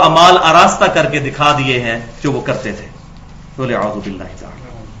لیے وہ اعمال آراستہ کر کے دکھا دیے ہیں جو وہ کرتے تھے. اعوذ باللہ تعالی.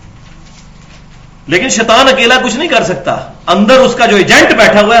 لیکن شیطان اکیلا کچھ نہیں کر سکتا, اندر اس کا جو ایجنٹ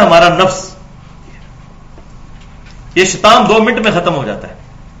بیٹھا ہوا ہے ہمارا نفس, یہ شیطان 2 منٹ میں ختم ہو جاتا ہے.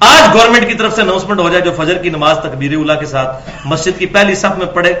 آج گورنمنٹ کی طرف سے اناؤنسمنٹ ہو جائے جو فجر کی نماز تکبیر اولیٰ کے ساتھ مسجد کی پہلی صف میں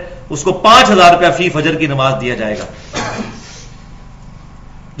پڑھے اس کو 5,000 روپیہ فی فجر کی نماز دیا جائے گا.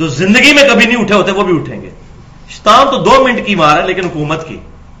 جو زندگی میں کبھی نہیں اٹھے ہوتے وہ بھی اٹھیں گے. شیطان تو 2 منٹ کی مار ہے, لیکن حکومت کی,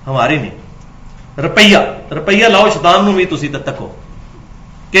 ہماری نہیں. روپیہ لاؤ شیطان نو بھی تسی تکو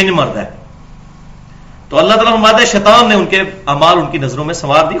کنج مرد ہے. تو اللہ تعالیٰ فرماتا ہے شیطان نے ان کے اعمال ان کی نظروں میں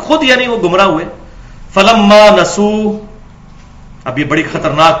سنوار دی خود, یعنی وہ گمراہ ہوئے. فلما نسوا, اب یہ بڑی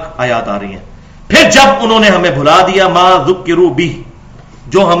خطرناک آیات آ رہی ہیں. پھر جب انہوں نے ہمیں بھلا دیا ما ذکروا بہ,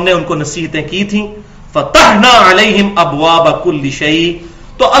 جو ہم نے ان کو نصیحتیں کی تھیں, فتحنا علیہم ابواب کل شیء,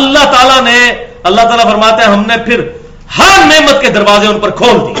 تو اللہ تعالیٰ فرماتا ہے ہم نے پھر ہر نعمت کے دروازے ان پر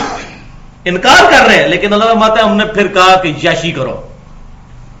کھول دیے. انکار کر رہے ہیں لیکن اللہ فرماتا ہے ہم نے پھر کہا کہ یاشی کرو.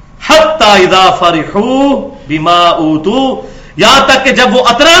 حتی اذا فرحوا بما اوتوا, یہاں تک کہ جب وہ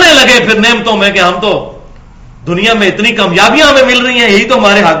اترانے لگے پھر نعمتوں میں کہ ہم تو دنیا میں اتنی کامیابیاں ہمیں مل رہی ہیں, یہی تو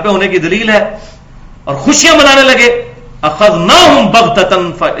ہمارے حق پہ ہونے کی دلیل ہے, اور خوشیاں منانے لگے. اخذناہم بغتۃ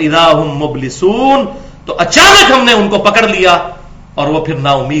فاذا هم مبلسون, تو اچانک ہم نے ان کو پکڑ لیا اور وہ پھر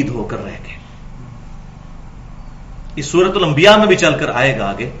نا امید ہو کر رہ گئے. اس سورۃ الانبیاء میں بھی چل کر آئے گا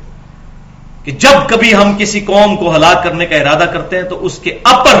آگے کہ جب کبھی ہم کسی قوم کو ہلاک کرنے کا ارادہ کرتے ہیں تو اس کے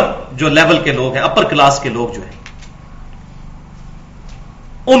اپر جو لیول کے لوگ ہیں, اپر کلاس کے لوگ جو ہیں,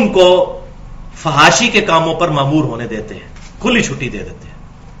 ان کو فحاشی کے کاموں پر مامور ہونے دیتے ہیں, کھلی چھٹی دے دیتے ہیں,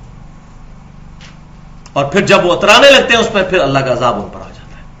 اور پھر جب وہ اترانے لگتے ہیں اس پر پھر اللہ کا عذاب ان پر آ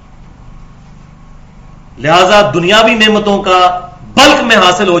جاتا ہے. لہذا دنیاوی نعمتوں کا بلک میں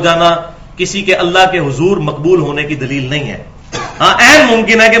حاصل ہو جانا کسی کے اللہ کے حضور مقبول ہونے کی دلیل نہیں ہے. ہاں عین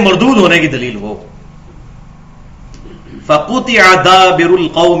ممکن ہے کہ مردود ہونے کی دلیل ہو. فَقُطِعَ دَابِرُ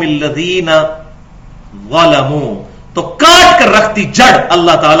الْقَوْمِ الَّذِينَ ظَلَمُوا, تو کاٹ کر رکھتی جڑ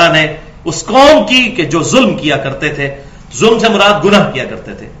اللہ تعالیٰ نے اس قوم کی کہ جو ظلم کیا کرتے تھے. ظلم سے مراد گناہ کیا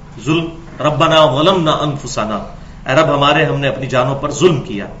کرتے تھے. ظلم, ربنا ظلمنا انفسنا, اے رب ہمارے ہم نے اپنی جانوں پر ظلم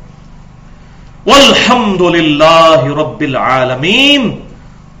کیا. والحمد للہ رب العالمین,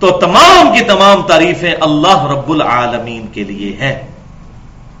 تو تمام کی تمام تعریفیں اللہ رب العالمین کے لیے ہیں.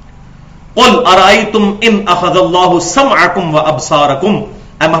 قل ارائیتم ان اخذ اللہ سمعکم و ابصارکم,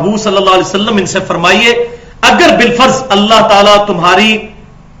 اے محبوب صلی اللہ علیہ وسلم ان سے فرمائیے اگر بالفرض اللہ تعالیٰ تمہاری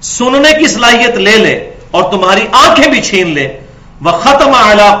سننے کی صلاحیت لے لے اور تمہاری آنکھیں بھی چھین لے, وختم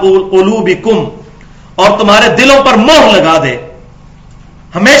علی قلوبکم, اور تمہارے دلوں پر مہر لگا دے,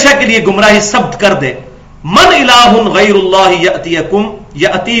 ہمیشہ کے لیے گمراہی ثبت کر دے, من الہ غیر اللہ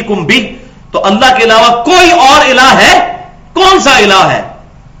یأتیکم بہ, تو اللہ کے علاوہ کوئی اور الہ ہے؟ کون سا الہ ہے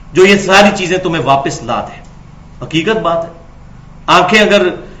جو یہ ساری چیزیں تمہیں واپس لا دے؟ حقیقت بات ہے,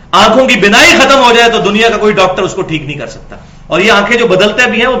 آنکھوں کی بینائی ختم ہو جائے تو دنیا کا کوئی ڈاکٹر اس کو ٹھیک نہیں کر سکتا. اور یہ آنکھیں جو بدلتے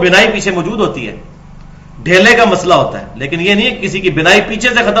بھی ہیں وہ بینائی پیچھے موجود ہوتی ہے, ڈھیلے کا مسئلہ ہوتا ہے, لیکن یہ نہیں ہے کسی کی بینائی پیچھے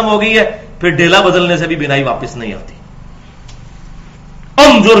سے ختم ہو گئی ہے پھر ڈھیلا بدلنے سے بھی بینائی واپس نہیں آتی.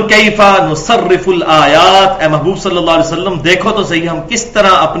 انظر کیف نصرف الآیات, اے محبوب صلی اللہ علیہ وسلم دیکھو تو صحیح ہم کس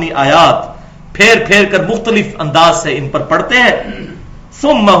طرح اپنی آیات پھیر پھیر کر مختلف انداز سے ان پر پڑھتے ہیں.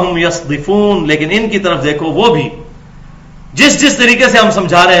 ثم هم یصدفون, لیکن ان کی طرف دیکھو وہ بھی جس طریقے سے ہم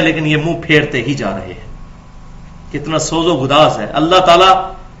سمجھا رہے ہیں لیکن یہ منہ پھیرتے ہی جا رہے ہیں. کتنا سوز و گداز ہے. اللہ تعالیٰ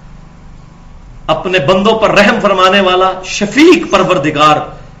اپنے بندوں پر رحم فرمانے والا، شفیق پروردگار،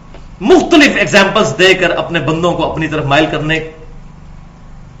 مختلف ایگزامپلز دے کر اپنے بندوں کو اپنی طرف مائل کرنے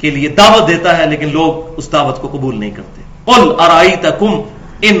کے لیے دعوت دیتا ہے، لیکن لوگ اس دعوت کو قبول نہیں کرتے. قل ارائیتکم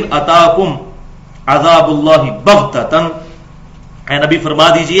ان اتاکم عذاب اللہ بغتۃ، اے نبی فرما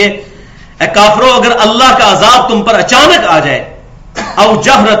دیجئے اے کافرو، اگر اللہ کا عذاب تم پر اچانک آ جائے، او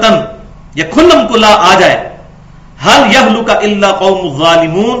جہرتن، یا کھلم کلا آ جائے، هل یہلک الا قوم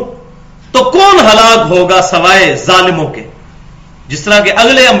الظالمون، تو کون ہلاک ہوگا سوائے ظالموں کے. جس طرح کہ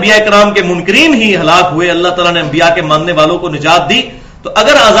اگلے انبیاء کرام کے منکرین ہی ہلاک ہوئے، اللہ تعالیٰ نے انبیاء کے ماننے والوں کو نجات دی، تو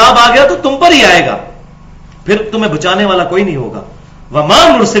اگر عذاب آ گیا تو تم پر ہی آئے گا، پھر تمہیں بچانے والا کوئی نہیں ہوگا. وما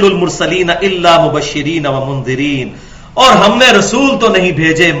نرسل المرسلین الا مبشرین ومنذرین، اور ہم نے رسول تو نہیں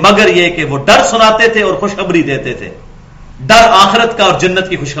بھیجے مگر یہ کہ وہ ڈر سناتے تھے اور خوشخبری دیتے تھے. ڈر آخرت کا اور جنت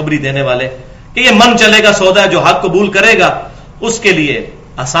کی خوشخبری دینے والے، کہ یہ من چلے گا سودا ہے، جو حق قبول کرے گا اس کے لیے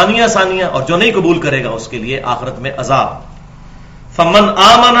آسانیاں، اور جو نہیں قبول کرے گا اس کے لیے آخرت میں عذاب. فمن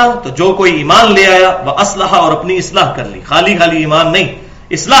آمنا، تو جو کوئی ایمان لے آیا، واصلح، اور اپنی اصلاح کر لی، خالی ایمان نہیں،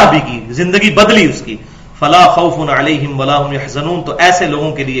 اصلاح بھی کی، زندگی بدلی اس کی، فلا خوف علیہم ولا هم يحزنون، تو ایسے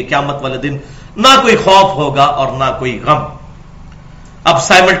لوگوں کے لیے قیامت والے دن نہ کوئی خوف ہوگا اور نہ کوئی غم. اب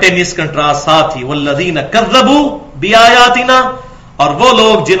سائملٹینیس کنٹراسٹ ساتھ ہی، والذین کذبوا بآیاتنا، اور وہ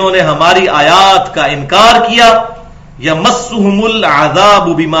لوگ جنہوں نے ہماری آیات کا انکار کیا، یمسهم العذاب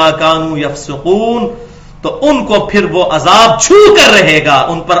بما كانوا يفسقون، تو ان کو پھر وہ عذاب چھو کر رہے گا،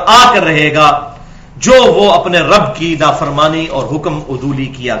 ان پر آ کر رہے گا جو وہ اپنے رب کی نافرمانی اور حکم عدولی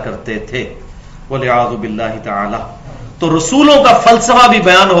کیا کرتے تھے. والعیاذ باللہ تعالی. تو رسولوں کا فلسفہ بھی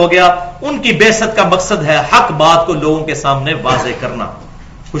بیان ہو گیا. ان کی بعثت کا مقصد ہے حق بات کو لوگوں کے سامنے واضح کرنا،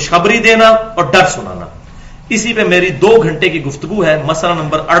 خوشخبری دینا اور ڈر سنانا. اسی پہ میری 2 گھنٹے کی گفتگو ہے، مسئلہ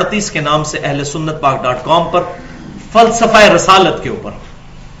نمبر 38 کے نام سے اہل سنت پاک.com پر، فلسفہ رسالت کے اوپر،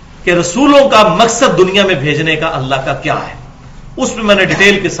 کہ رسولوں کا مقصد دنیا میں بھیجنے کا اللہ کا کیا ہے. اس میں نے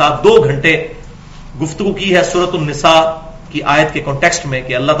ڈیٹیل کے ساتھ 2 گھنٹے گفتگو کی ہے سورۃ النساء کی آیت کے کانٹیکسٹ میں،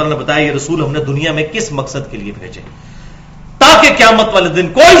 کہ اللہ تعالیٰ نے بتایا یہ رسول ہم نے دنیا میں کس مقصد کے لیے بھیجے، تاکہ قیامت والے دن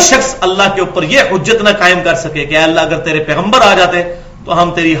کوئی شخص اللہ کے اوپر یہ حجت نہ قائم کر سکے کہ اے اللہ اگر تیرے پیغمبر آ جاتے تو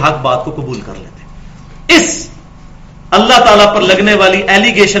ہم تیری حق بات کو قبول کر لیتے. اس اللہ تعالیٰ پر لگنے والی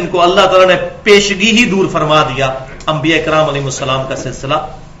ایلیگیشن کو اللہ تعالیٰ نے پیشگی ہی دور فرما دیا انبیاء کرام علیہ السلام کا سلسلہ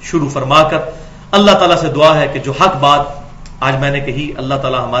شروع فرما کر. اللہ تعالیٰ سے دعا ہے کہ جو حق بات آج میں نے کہی اللہ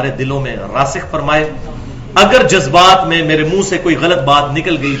تعالیٰ ہمارے دلوں میں راسخ فرمائے. اگر جذبات میں میرے منہ سے کوئی غلط بات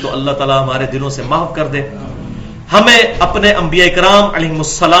نکل گئی تو اللہ تعالیٰ ہمارے دلوں سے معاف کر دے. ہمیں اپنے انبیاء کرام علیہ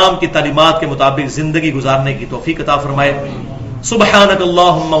السلام کی تعلیمات کے مطابق زندگی گزارنے کی توفیق عطا فرمائے. سبحانک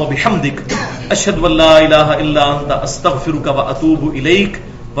اللہم وبحمدک، اشہد ان لا الہ الا انت، استغفرک واتوب الیک،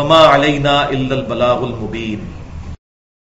 وما علینا الا البلاغ المبین.